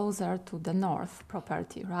significantly closer to the north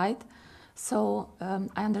property, right? So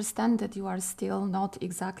I understand that you are still not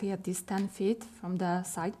exactly at this 10 feet from the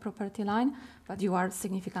side property line, but you are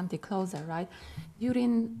significantly closer, right?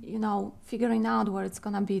 During, you know, figuring out where it's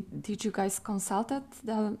gonna be, did you guys consulted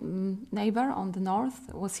the neighbor on the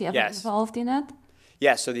north? Was he ever involved in it?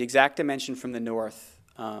 Yes, so the exact dimension from the north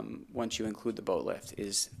once you include the boat lift,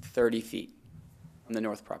 is 30 feet from the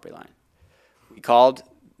north property line. We called,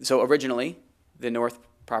 so originally, the north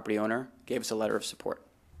property owner gave us a letter of support.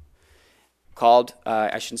 Called,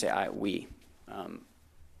 I shouldn't say we.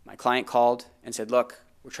 My client called and said, look,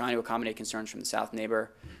 we're trying to accommodate concerns from the south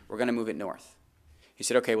neighbor. We're going to move it north. He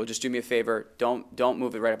said, okay, well, just do me a favor. Don't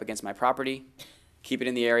move it right up against my property. Keep it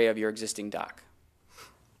in the area of your existing dock.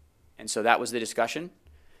 And so that was the discussion.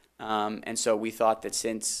 And so we thought that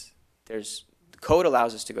since the code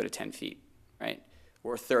allows us to go to 10 feet, right,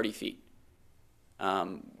 or 30 feet,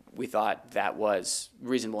 we thought that was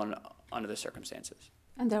reasonable under the circumstances.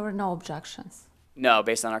 And there were no objections. No,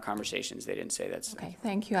 based on our conversations, they didn't say that's. Okay,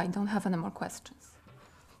 thank you. I don't have any more questions.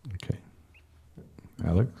 Okay.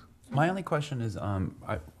 Alex? My only question is,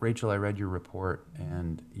 Rachel, I read your report,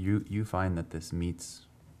 and you find that this meets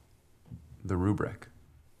the rubric,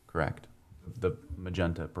 correct? The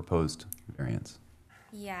magenta proposed variance.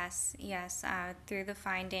 Yes. Through the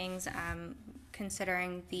findings,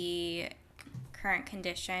 considering the current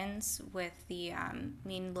conditions with the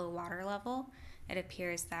mean low water level, it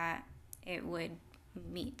appears that it would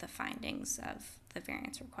meet the findings of the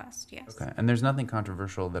variance request, yes. Okay, and there's nothing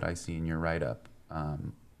controversial that I see in your write-up.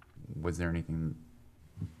 Was there anything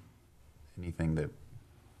that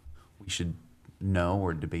we should know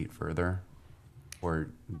or debate further?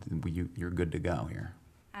 Or you're good to go here?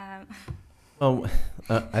 Well,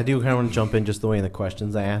 I do kind of want to jump in just the way in the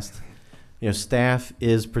questions I asked. You know, staff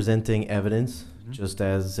is presenting evidence, just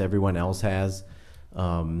as everyone else has.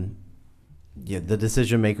 Yeah, the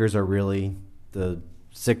decision makers are really the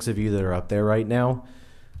 6 of you that are up there right now.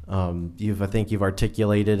 I think you've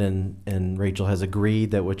articulated and Rachel has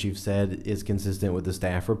agreed that what you've said is consistent with the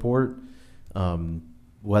staff report.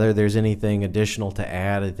 Whether there's anything additional to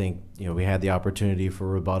add, I think, we had the opportunity for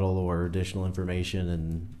rebuttal or additional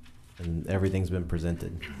information and everything's been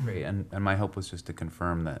presented. Great, and my hope was just to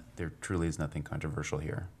confirm that there truly is nothing controversial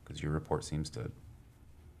here, because your report seems to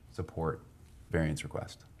support variance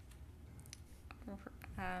request.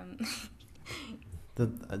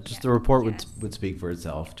 The report would speak for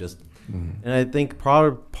itself. And I think part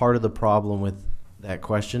of the problem with that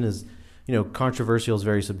question is, controversial is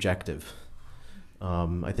very subjective.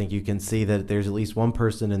 I think you can see that there's at least one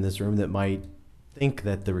person in this room that might think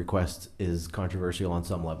that the request is controversial on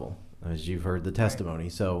some level, as you've heard the testimony.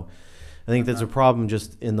 Right. So I think there's a problem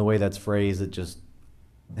just in the way that's phrased,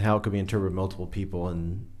 how it could be interpreted by multiple people,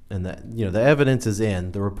 and that, the evidence is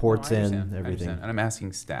in, the report's in, everything. And I'm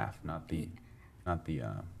asking staff, not the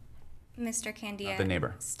Mr. Candia, the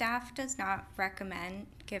neighbor. Staff does not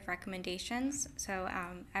give recommendations, so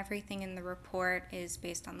everything in the report is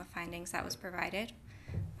based on the findings that was provided.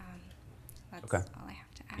 That's okay. all I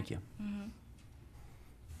have to add. Thank you. Mm-hmm.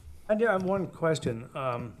 I do have one question.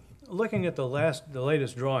 Looking at the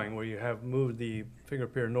latest drawing where you have moved the finger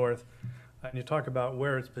pier north, and you talk about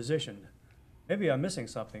where it's positioned, maybe I'm missing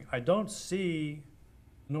something. I don't see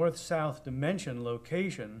north-south dimension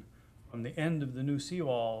location from the end of the new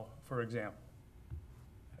seawall, for example.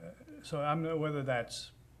 So I don't know whether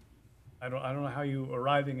that's, I don't know how you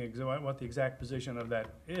arriving what the exact position of that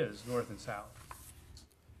is, north and south.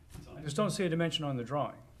 I just don't see a dimension on the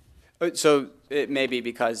drawing. So it may be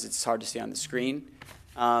because it's hard to see on the screen.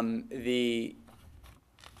 I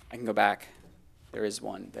can go back. There is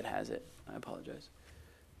one that has it. I apologize.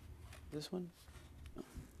 This one? No.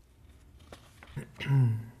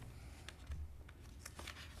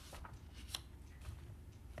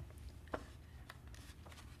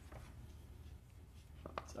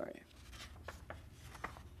 Sorry.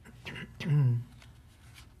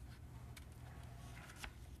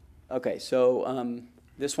 Okay, so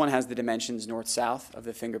this one has the dimensions north-south of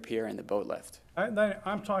the finger pier and the boat lift.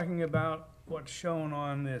 I'm talking about what's shown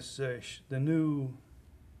on this, the new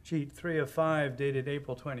sheet 3 of 5 dated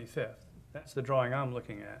April 25th. That's the drawing I'm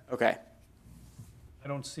looking at. Okay. I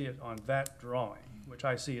don't see it on that drawing, which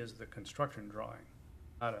I see as the construction drawing,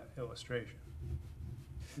 not an illustration.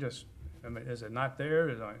 Is it not there?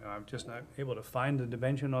 I'm just not able to find the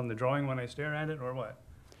dimension on the drawing when I stare at it, or what?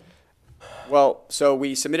 Well, so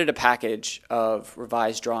we submitted a package of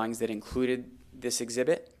revised drawings that included this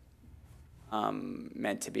exhibit,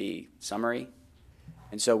 meant to be summary.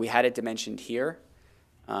 And so we had it dimensioned here,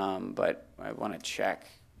 but I want to check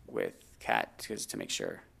with Kat to make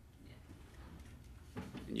sure.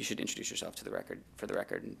 And you should introduce yourself for the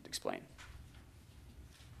record, and explain.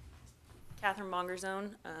 Catherine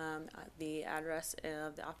Mongerzone. The address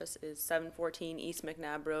of the office is 714 East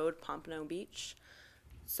McNabb Road, Pompano Beach.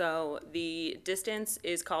 So the distance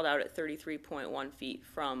is called out at 33.1 feet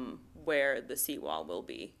from where the seawall will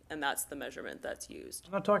be, and that's the measurement that's used.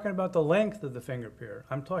 I'm not talking about the length of the finger pier.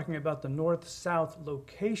 I'm talking about the north-south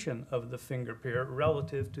location of the finger pier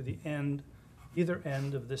relative to the end, either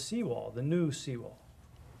end of the seawall, the new seawall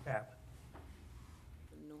cap.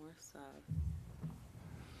 North, south.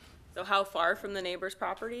 So how far from the neighbor's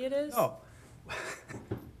property it is? Oh,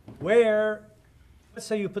 where, let's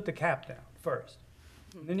say you put the cap down first,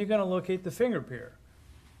 and then you're gonna locate the finger pier.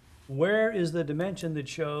 Where is the dimension that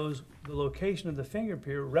shows the location of the finger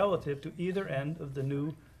pier relative to either end of the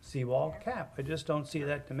new seawall cap? I just don't see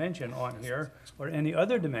that dimension on here, or any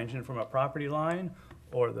other dimension from a property line,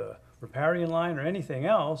 or the riparian line, or anything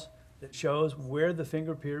else that shows where the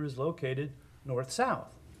finger pier is located north-south.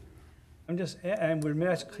 I'm just, and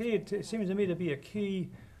that's key, it seems to me to be a key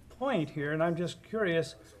point here, and I'm just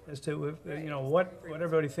curious as to, if, you know, what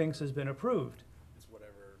everybody thinks has been approved.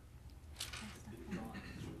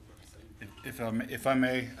 If I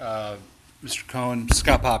may, Mr. Cohen,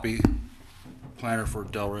 Scott Poppy, planner for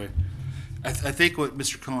Delray. I think what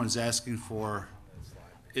Mr. Cohen is asking for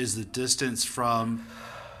is the distance from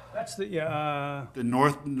That's the, the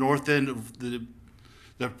north end of the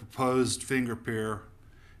proposed finger pier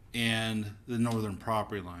and the northern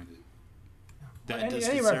property line. That any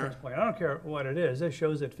distance reference there? point, I don't care what it is, it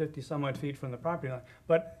shows it 50-some-odd feet from the property line,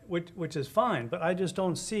 but, which is fine, but I just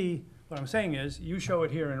don't see, what I'm saying is, you show it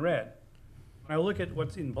here in red. When I look at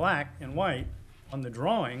what's in black and white on the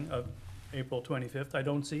drawing of April 25th, I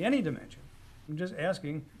don't see any dimension. I'm just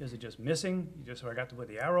asking, is it just missing, you just forgot to put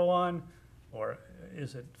the arrow on, or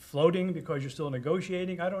is it floating because you're still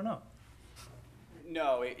negotiating? I don't know.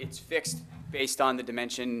 No, it's fixed based on the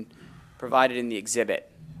dimension provided in the exhibit,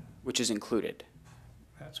 which is included.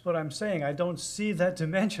 That's what I'm saying. I don't see that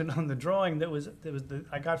dimension on the drawing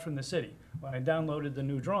I got from the city when I downloaded the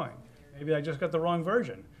new drawing. Maybe I just got the wrong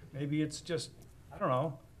version. Maybe it's just, I don't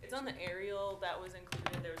know. It's on the aerial that was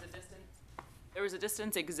included. There was a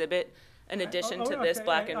distance exhibit in addition to this Okay,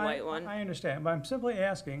 black and white one. I understand, but I'm simply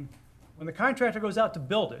asking, when the contractor goes out to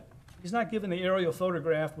build it, he's not given the aerial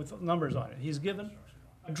photograph with numbers on it. He's given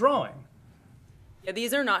a drawing. Yeah,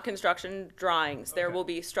 these are not construction drawings. There will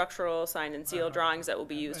be structural sign and seal drawings that will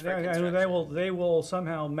be used for construction. They will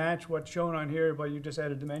somehow match what's shown on here, but you just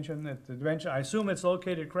added dimension, that the dimension, I assume it's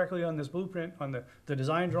located correctly on this blueprint, on the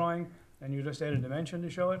design drawing, and you just added dimension to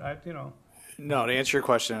show it, you know. No, to answer your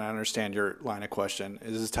question, I understand your line of question.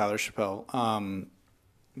 This is Tyler Chappelle.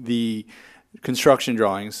 The construction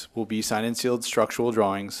drawings will be signed and sealed structural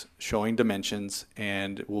drawings showing dimensions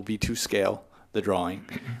and will be to scale, the drawing,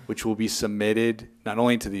 which will be submitted not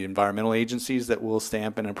only to the environmental agencies that will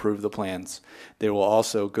stamp and approve the plans, they will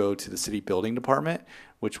also go to the city building department,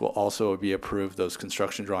 which will also be approved those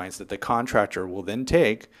construction drawings that the contractor will then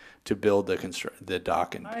take to build the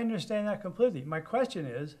dock. And I understand that completely. My question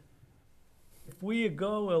is, if we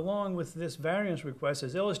go along with this variance request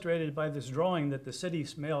as illustrated by this drawing that the city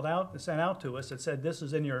sent out to us that said this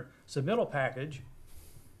is in your submittal package,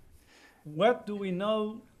 what do we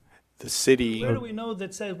know? the city. Where do we know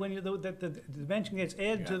that says that the dimension gets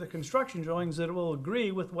added to the construction drawings that it will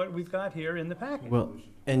agree with what we've got here in the package? Well,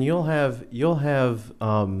 and you'll have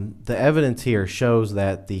the evidence here shows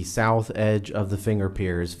that the south edge of the finger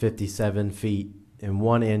pier is 57 feet and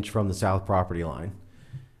 1 inch from the south property line.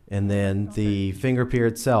 And then the finger pier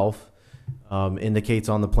itself indicates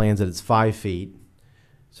on the plans that it's 5 feet.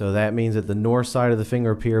 So that means that the north side of the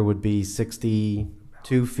finger pier would be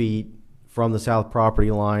 62 feet from the south property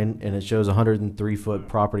line, and it shows 103-foot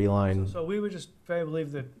property line. So we would just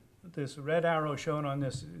believe that this red arrow shown on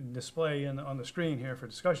this display on the screen here for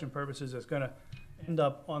discussion purposes is going to end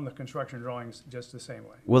up on the construction drawings just the same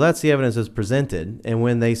way. Well, that's the evidence that's presented, and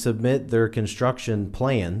when they submit their construction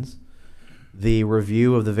plans, the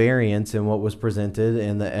review of the variance and what was presented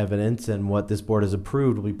and the evidence and what this board has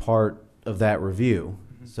approved will be part of that review.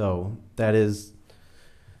 Mm-hmm. So that is,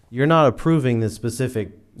 you're not approving the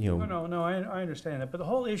specific, No, I understand that, but the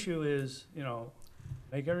whole issue is,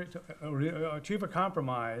 achieve a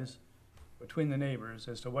compromise between the neighbors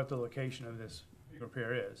as to what the location of this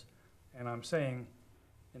repair is. And I'm saying,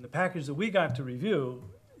 in the package that we got to review,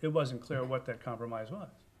 it wasn't clear what that compromise was.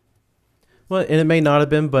 Well, and it may not have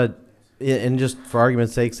been, but and just for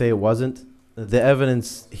argument's sake, say it wasn't. The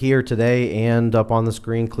evidence here today and up on the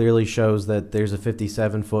screen clearly shows that there's a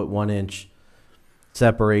 57-foot 1 inch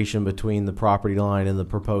separation between the property line and the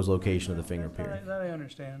proposed location of the finger pier. That I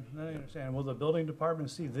understand. Will the building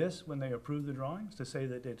department see this when they approve the drawings to say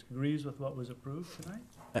that it agrees with what was approved tonight?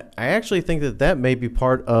 I actually think that may be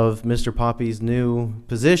part of Mr. Poppy's new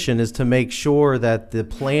position, is to make sure that the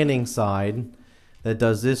planning side that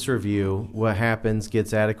does this review. What happens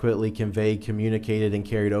gets adequately conveyed, communicated, and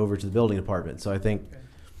carried over to the building department. So I think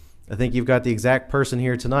you've got the exact person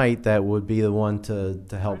here tonight that would be the one to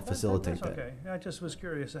help facilitate That's that. okay. I just was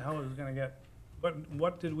curious how it was gonna get,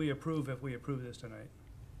 what did we approve if we approve this tonight?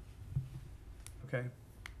 Okay.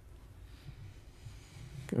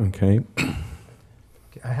 Okay.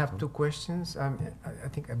 Okay, I have two questions.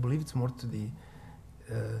 I believe it's more to the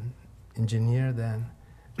engineer than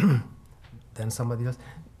than somebody else.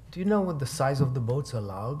 Do you know what the size of the boats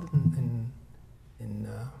allowed in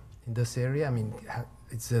this area? I mean,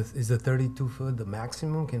 is the 32 foot the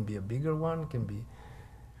maximum? Can be a bigger one? Can be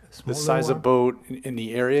a smaller The size one? of boat in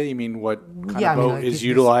the area, you mean what kind Yeah, of I mean, boat like is this-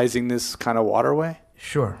 utilizing this kind of waterway?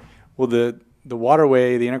 Sure. Well, the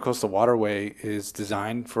waterway, the intercoastal waterway is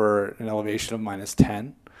designed for an elevation of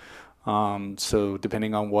 -10. So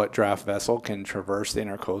depending on what draft vessel can traverse the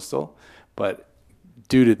intercoastal, but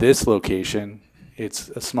due to this location, it's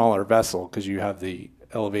a smaller vessel because you have the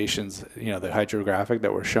elevations, the hydrographic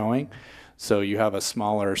that we're showing. So you have a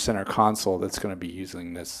smaller center console that's going to be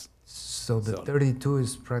using this. So the So- 32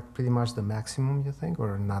 is pretty much the maximum, you think,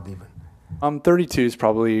 or not even? 32 is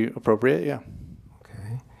probably appropriate, yeah.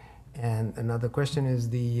 Okay. And another question is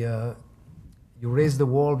you raise the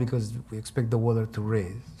wall because we expect the water to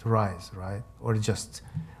rise, right? Or just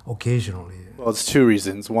occasionally? Well, it's two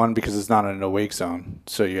reasons. One, because it's not in a wake zone,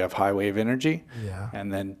 so you have high wave energy. Yeah.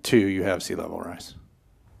 And then two, you have sea level rise.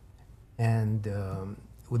 And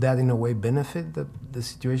would that in a way benefit the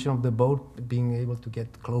situation of the boat being able to get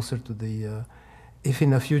closer to the, if in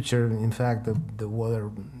the future, in fact, the water,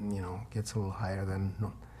 gets a little higher than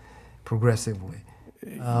progressively?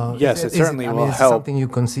 Yes, it certainly will is it help. something you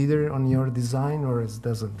consider on your design, or it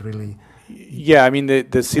doesn't really? Yeah, I mean,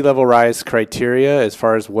 the sea level rise criteria, as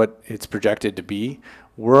far as what it's projected to be,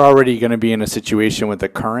 we're already going to be in a situation with the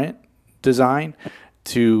current design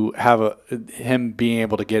to have him being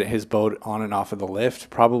able to get his boat on and off of the lift,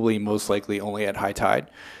 probably most likely only at high tide,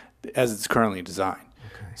 as it's currently designed.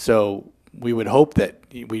 Okay. So we would hope that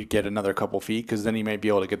we'd get another couple feet, because then he may be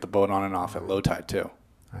able to get the boat on and off at low tide too.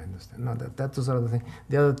 I understand. No, that was the other thing.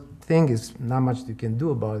 The other thing is not much you can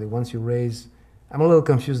do about it. Once you raise, I'm a little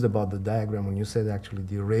confused about the diagram when you said actually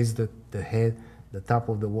you raise the head, the top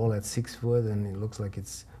of the wall at 6 foot, and it looks like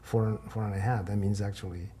it's 4.5. That means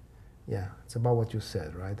actually, yeah, it's about what you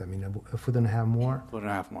said, right? I mean, a foot and a half more. Foot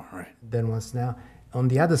and a half more, right. Than what's now. On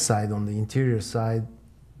the other side, on the interior side,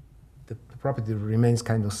 the property remains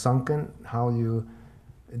kind of sunken.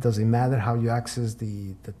 It doesn't matter how you access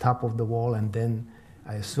the top of the wall, and then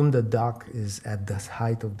I assume the dock is at the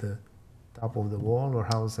height of the top of the wall, or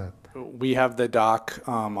how is that? We have the dock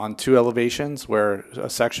on two elevations, where a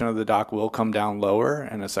section of the dock will come down lower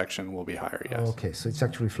and a section will be higher, yes. Okay, so it's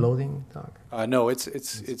actually floating dock? No,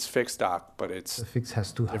 it's fixed dock, but it's The fix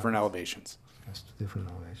has two different heights. elevations. Has two different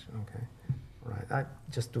elevations, okay. Right,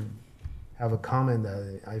 just to have a comment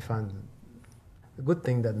that I find a good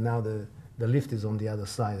thing that now the lift is on the other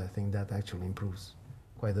side. I think that actually improves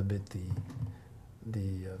quite a bit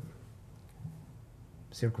the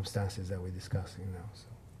circumstances that we're discussing now, so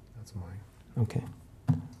that's mine. Okay.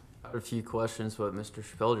 I have a few questions, but Mr.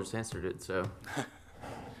 Chappelle just answered it, so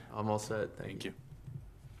I'm all set. Thank you.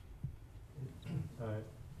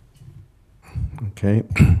 Okay.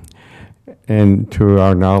 And to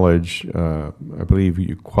our knowledge, I believe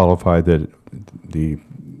you qualified that the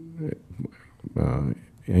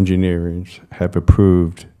engineers have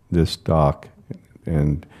approved this dock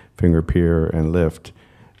and finger pier and lift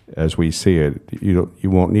as we see it. You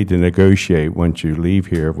won't need to negotiate once you leave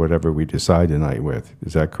here whatever we decide tonight with.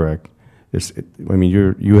 Is that correct?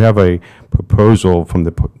 You have a proposal from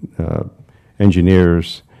the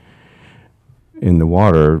engineers in the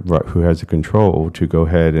water who has the control to go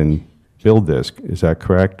ahead and build this. Is that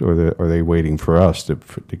correct, or are they waiting for us to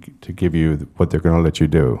give you what they're going to let you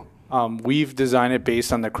do? We've designed it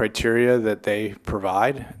based on the criteria that they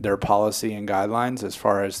provide, their policy and guidelines as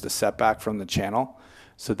far as the setback from the channel.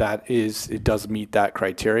 So it does meet that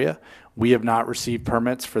criteria. We have not received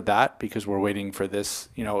permits for that because we're waiting for this.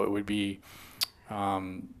 It would be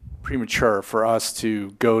premature for us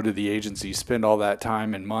to go to the agency, spend all that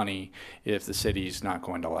time and money if the city's not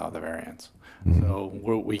going to allow the variance. Mm-hmm. So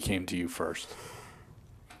we came to you first.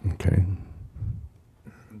 Okay.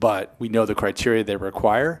 But we know the criteria they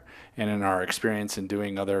require, and in our experience in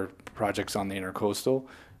doing other projects on the intercoastal,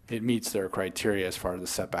 it meets their criteria as far as the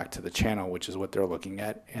setback to the channel, which is what they're looking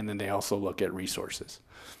at, and then they also look at resources.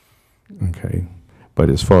 Okay. But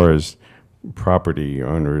as far as property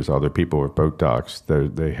owners, other people with boat docks,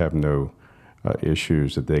 they have no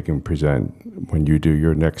issues that they can present when you do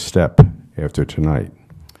your next step after tonight?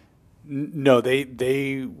 No,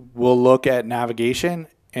 they will look at navigation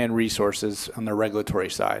and resources on the regulatory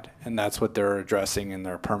side, and that's what they're addressing in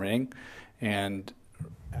their permitting. And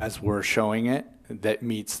as we're showing it, that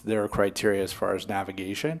meets their criteria as far as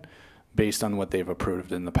navigation based on what they've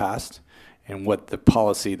approved in the past and what the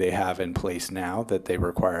policy they have in place now that they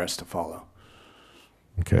require us to follow.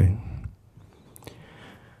 Okay.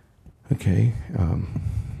 Okay.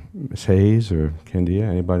 Ms. Hayes or Candia,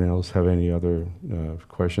 anybody else have any other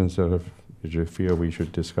questions that you feel we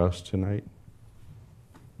should discuss tonight?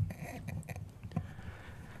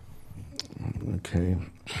 Okay.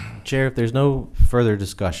 Chair, if there's no further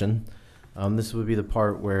discussion, this would be the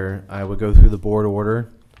part where I would go through the board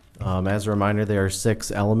order. As a reminder, there are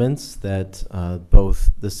 6 elements that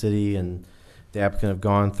both the city and the applicant have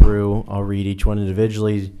gone through. I'll read each one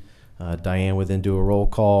individually. Diane would then do a roll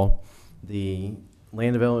call. The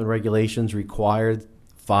land development regulations required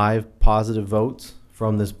 5 positive votes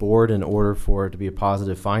from this board in order for it to be a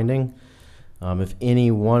positive finding. If any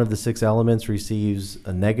one of the 6 elements receives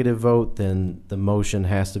a negative vote, then the motion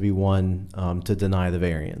has to be one to deny the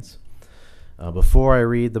variance. Before I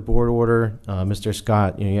read the board order, Mr.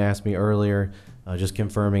 Scott, you asked me earlier, just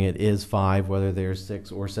confirming it is 5, whether there's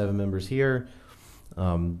 6 or 7 members here.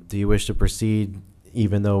 Do you wish to proceed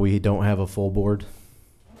even though we don't have a full board?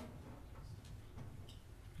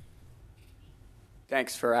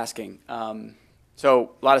 Thanks for asking.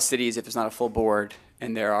 So a lot of cities, if it's not a full board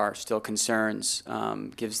and there are still concerns,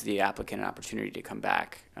 gives the applicant an opportunity to come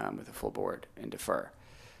back with a full board and defer.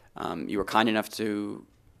 You were kind enough to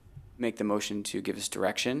make the motion to give us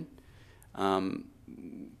direction.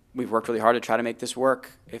 We've worked really hard to try to make this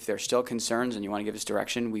work. If there's still concerns and you want to give us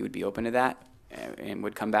direction, we would be open to that and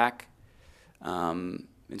would come back. And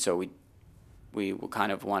so we will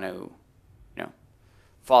kind of want to,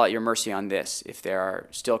 fall at your mercy on this if there are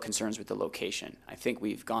still concerns with the location. I think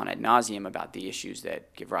we've gone ad nauseum about the issues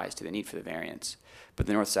that give rise to the need for the variance, but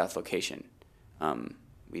the north-south location,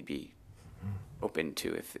 we'd be open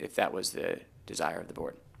to if that was the desire of the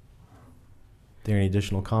board. Are there any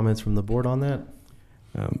additional comments from the board on that?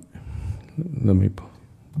 Let me. Do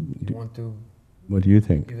you want to What do you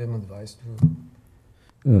think? give them advice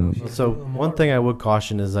to? So one thing I would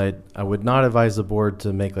caution is I would not advise the board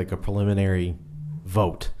to make like a preliminary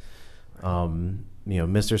vote.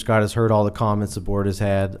 Mr. Scott has heard all the comments the board has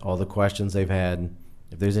had, all the questions they've had.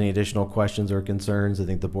 If there's any additional questions or concerns, I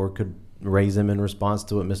think the board could raise them in response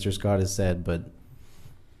to what Mr. Scott has said, but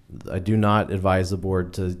I do not advise the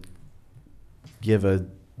board to give a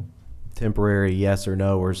temporary yes or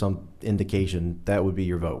no or some indication. That would be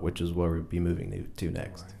your vote, which is where we'd be moving to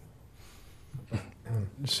next.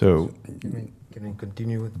 So Can we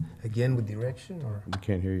continue again with direction, or? I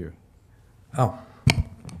can't hear you. Oh,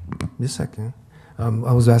 just a second.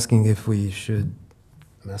 I was asking if we should,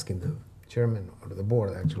 I'm asking the chairman or the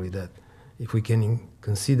board actually, that if we can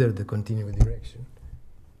consider the continued direction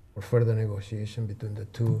or further negotiation between the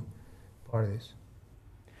 2 parties.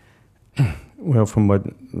 Well, from what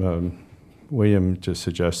William just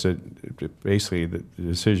suggested, basically the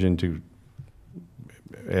decision to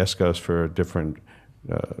ask us for a different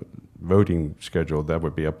voting schedule, that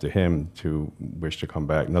would be up to him to wish to come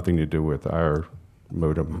back. Nothing to do with our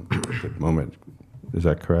modem at the moment. Is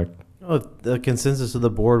that correct? Oh, the consensus of the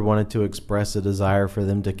board wanted to express a desire for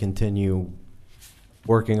them to continue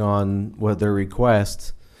working on what their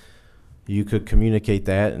request. You could communicate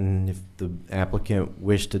that, and if the applicant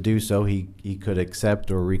wished to do so, he could accept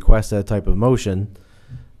or request that type of motion.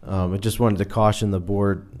 I just wanted to caution the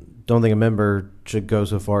board. Don't think a member should go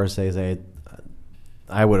so far as say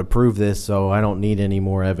I would approve this, so I don't need any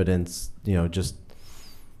more evidence. Just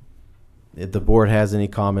if the board has any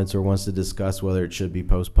comments or wants to discuss whether it should be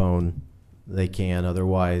postponed, they can.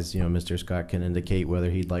 Otherwise, Mr. Scott can indicate whether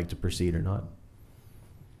he'd like to proceed or not.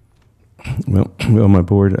 Well, my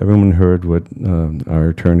board, everyone heard what our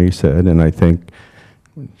attorney said, and I think,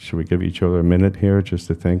 should we give each other a minute here just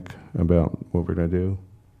to think about what we're going to do?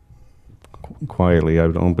 Quietly, I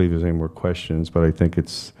don't believe there's any more questions, but I think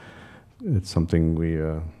it's something we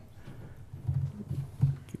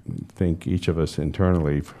think each of us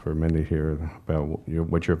internally for a minute here about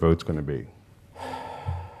what your vote's going to be.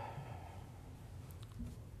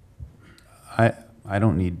 I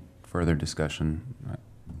don't need further discussion.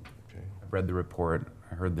 I've read the report.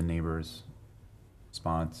 I heard the neighbors'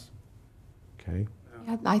 response. Okay.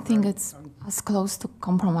 Yeah, I think it's as close to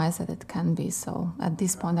compromise as it can be. So at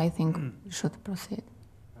this point, I think we should proceed.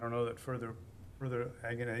 I don't know that further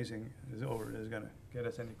agonizing is going to get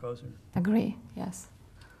us any closer. Agree, yes.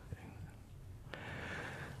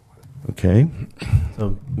 Okay.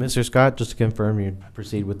 So, Mr. Scott, just to confirm, you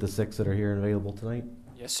proceed with the 6 that are here and available tonight?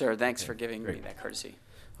 Yes, sir. Thanks for giving me that courtesy.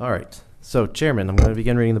 All right. So, Chairman, I'm going to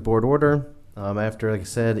begin reading the board order. After, like I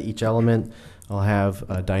said, each element, I'll have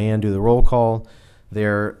Diane do the roll call.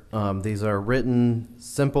 These are written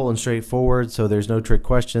simple and straightforward, so there's no trick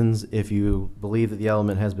questions. If you believe that the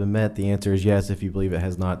element has been met, the answer is yes. If you believe it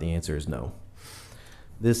has not, the answer is no.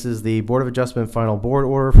 This is the Board of Adjustment final board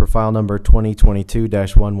order for file number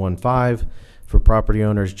 2022-115 for property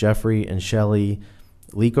owners Jeffrey and Shelley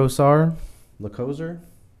Licosar.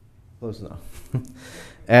 Close enough.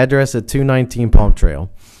 Address at 219 Palm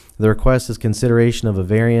Trail. The request is consideration of a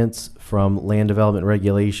variance from Land Development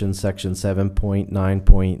Regulations Section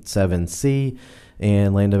 7.9.7C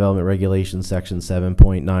and Land Development Regulations Section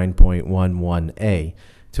 7.9.11A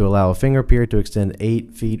to allow a finger pier to extend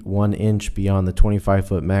 8 feet 1 inch beyond the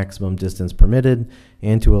 25-foot maximum distance permitted,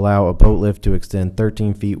 and to allow a boat lift to extend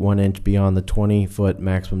 13 feet 1 inch beyond the 20-foot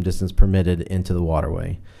maximum distance permitted into the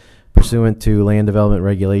waterway. Pursuant to Land Development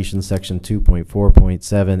Regulations Section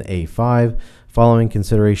 2.4.7A5, following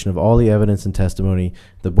consideration of all the evidence and testimony,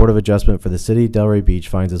 the Board of Adjustment for the City of Delray Beach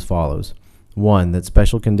finds as follows. 1, that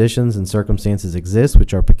special conditions and circumstances exist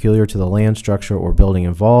which are peculiar to the land, structure, or building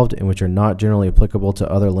involved and which are not generally applicable to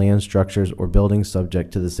other land, structures, or buildings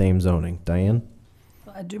subject to the same zoning. Diane?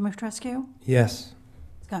 Dumitrescu? Yes.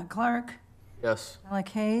 Scott Clark? Yes. Alec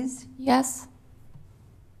Hayes? Yes.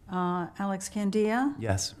 Alex Candia?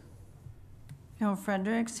 Yes. Carol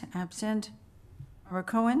Fredericks, absent. Robert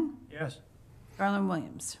Cohen? Yes. Garland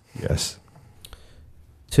Williams? Yes.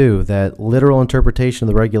 2, that literal interpretation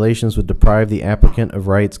of the regulations would deprive the applicant of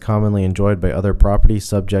rights commonly enjoyed by other properties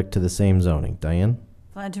subject to the same zoning. Diane?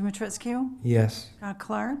 Vlad Dumitrescu? Yes. Scott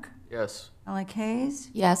Clark? Yes. Alec Hayes?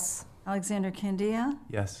 Yes. Alexander Candia?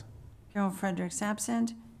 Yes. Carol Fredericks,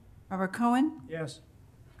 absent. Robert Cohen? Yes.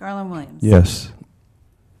 Garland Williams? Yes.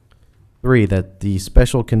 3, that the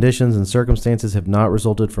special conditions and circumstances have not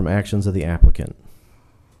resulted from actions of the applicant.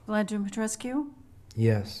 Vlad Dumitrescu?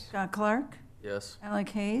 Yes. Scott Clark? Yes. Alec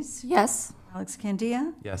Hayes? Yes. Alex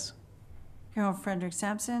Candia? Yes. Carol Fredericks,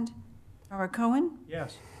 absent. Robert Cohen?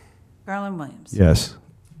 Yes. Garland Williams? Yes.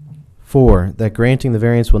 4, that granting the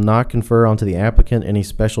variance will not confer onto the applicant any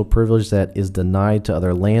special privilege that is denied to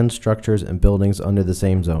other land, structures, and buildings under the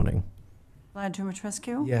same zoning. Vlad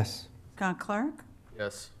Dumitrescu? Yes. Scott Clark?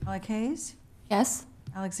 Yes. Alec Hayes? Yes.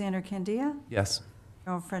 Alexander Candia? Yes.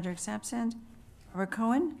 Carol Fredericks, absent. Robert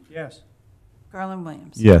Cohen? Yes. Garland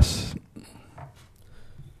Williams? Yes.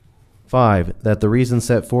 5, that the reasons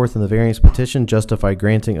set forth in the variance petition justify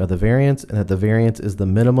granting of the variance, and that the variance is the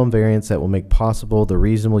minimum variance that will make possible the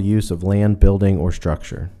reasonable use of land, building, or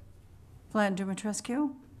structure. Vlad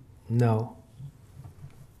Dumitrescu? No.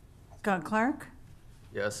 Scott Clark?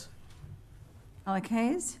 Yes. Alec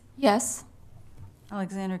Hayes? Yes.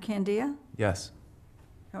 Alexander Candia? Yes.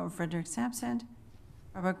 Carol Fredericks, absent.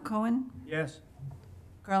 Robert Cohen? Yes.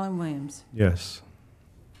 Garland Williams? Yes.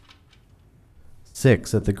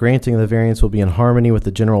 6, that the granting of the variance will be in harmony with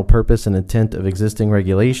the general purpose and intent of existing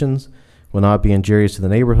regulations, will not be injurious to the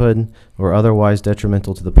neighborhood, or otherwise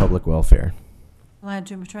detrimental to the public welfare. Vlad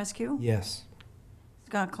Dumitrescu? Yes.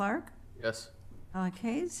 Scott Clark? Yes. Alec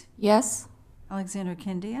Hayes? Yes. Alexander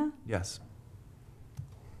Candia? Yes.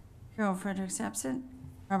 Carol Fredericks, absent.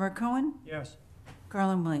 Robert Cohen? Yes.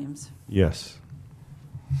 Garland Williams? Yes.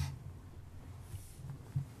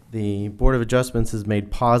 The Board of Adjustments has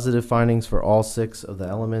made positive findings for all 6 of the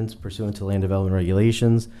elements pursuant to land development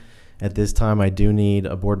regulations. At this time, I do need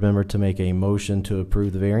a board member to make a motion to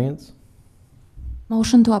approve the variance.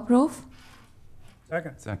 Motion to approve?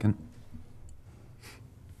 Second. Second.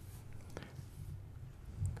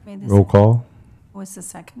 Made this. Roll call. Who was the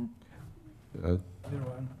second? Either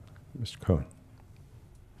one. Mr. Cohen.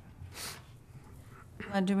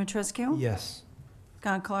 Vlad Dumitrescu? Yes.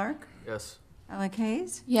 Scott Clark? Yes. Alec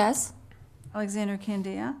Hayes? Yes. Alexander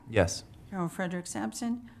Candia? Yes. Carol Fredericks,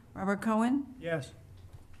 absent. Robert Cohen? Yes.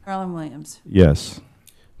 Garland Williams? Yes.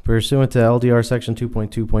 Pursuant to LDR Section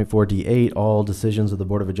 2.2.4D8, all decisions of the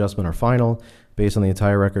Board of Adjustment are final. Based on the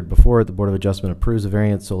entire record before it, the Board of Adjustment approves the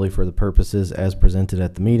variance solely for the purposes as presented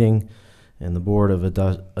at the meeting, and the Board of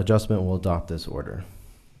Adjustment will adopt this order.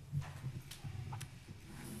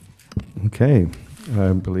 Okay.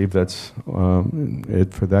 I believe that's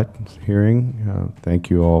it for that hearing.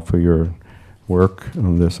 Thank you all for your work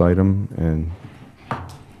on this item, and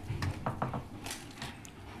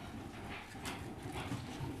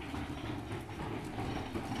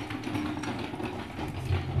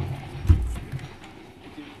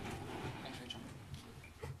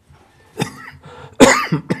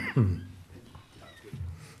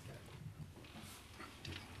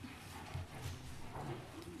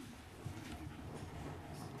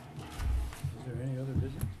Is there any other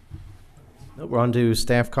business? We're on to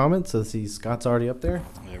staff comments. I see Scott's already up there.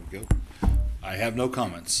 There we go. I have no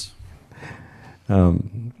comments. It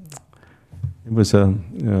was a,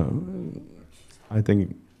 I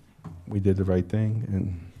think we did the right thing,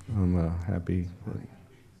 and I'm happy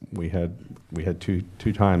that we had two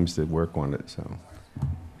times to work on it. So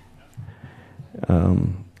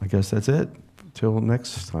I guess that's it. Till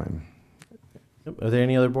next time. Are there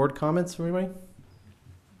any other board comments from anybody?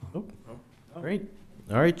 Nope. Great.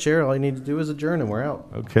 All right, Chair. All you need to do is adjourn, and we're out.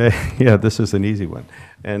 Okay. Yeah, this is an easy one,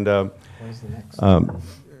 and Where's the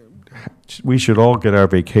next? we should all get our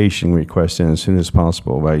vacation requests in as soon as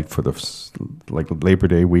possible, right? For the like Labor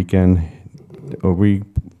Day weekend. Are we?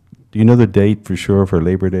 Do you know the date for sure for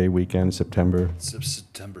Labor Day weekend, September? It's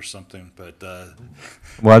September something, but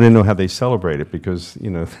Well, I didn't know how they celebrate it because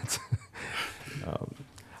that's,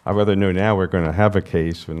 I'd rather know now we're going to have a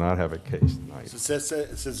case or not have a case tonight. since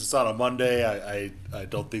it's on a Monday, I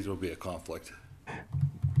don't think there will be a conflict.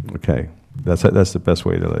 Okay, that's the best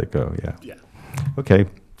way to let it go. Yeah. Yeah. Okay.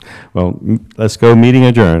 Well, let's go. Meeting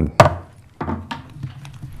adjourned.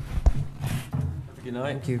 Good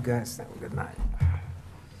night. Thank you, guys. Have a good night.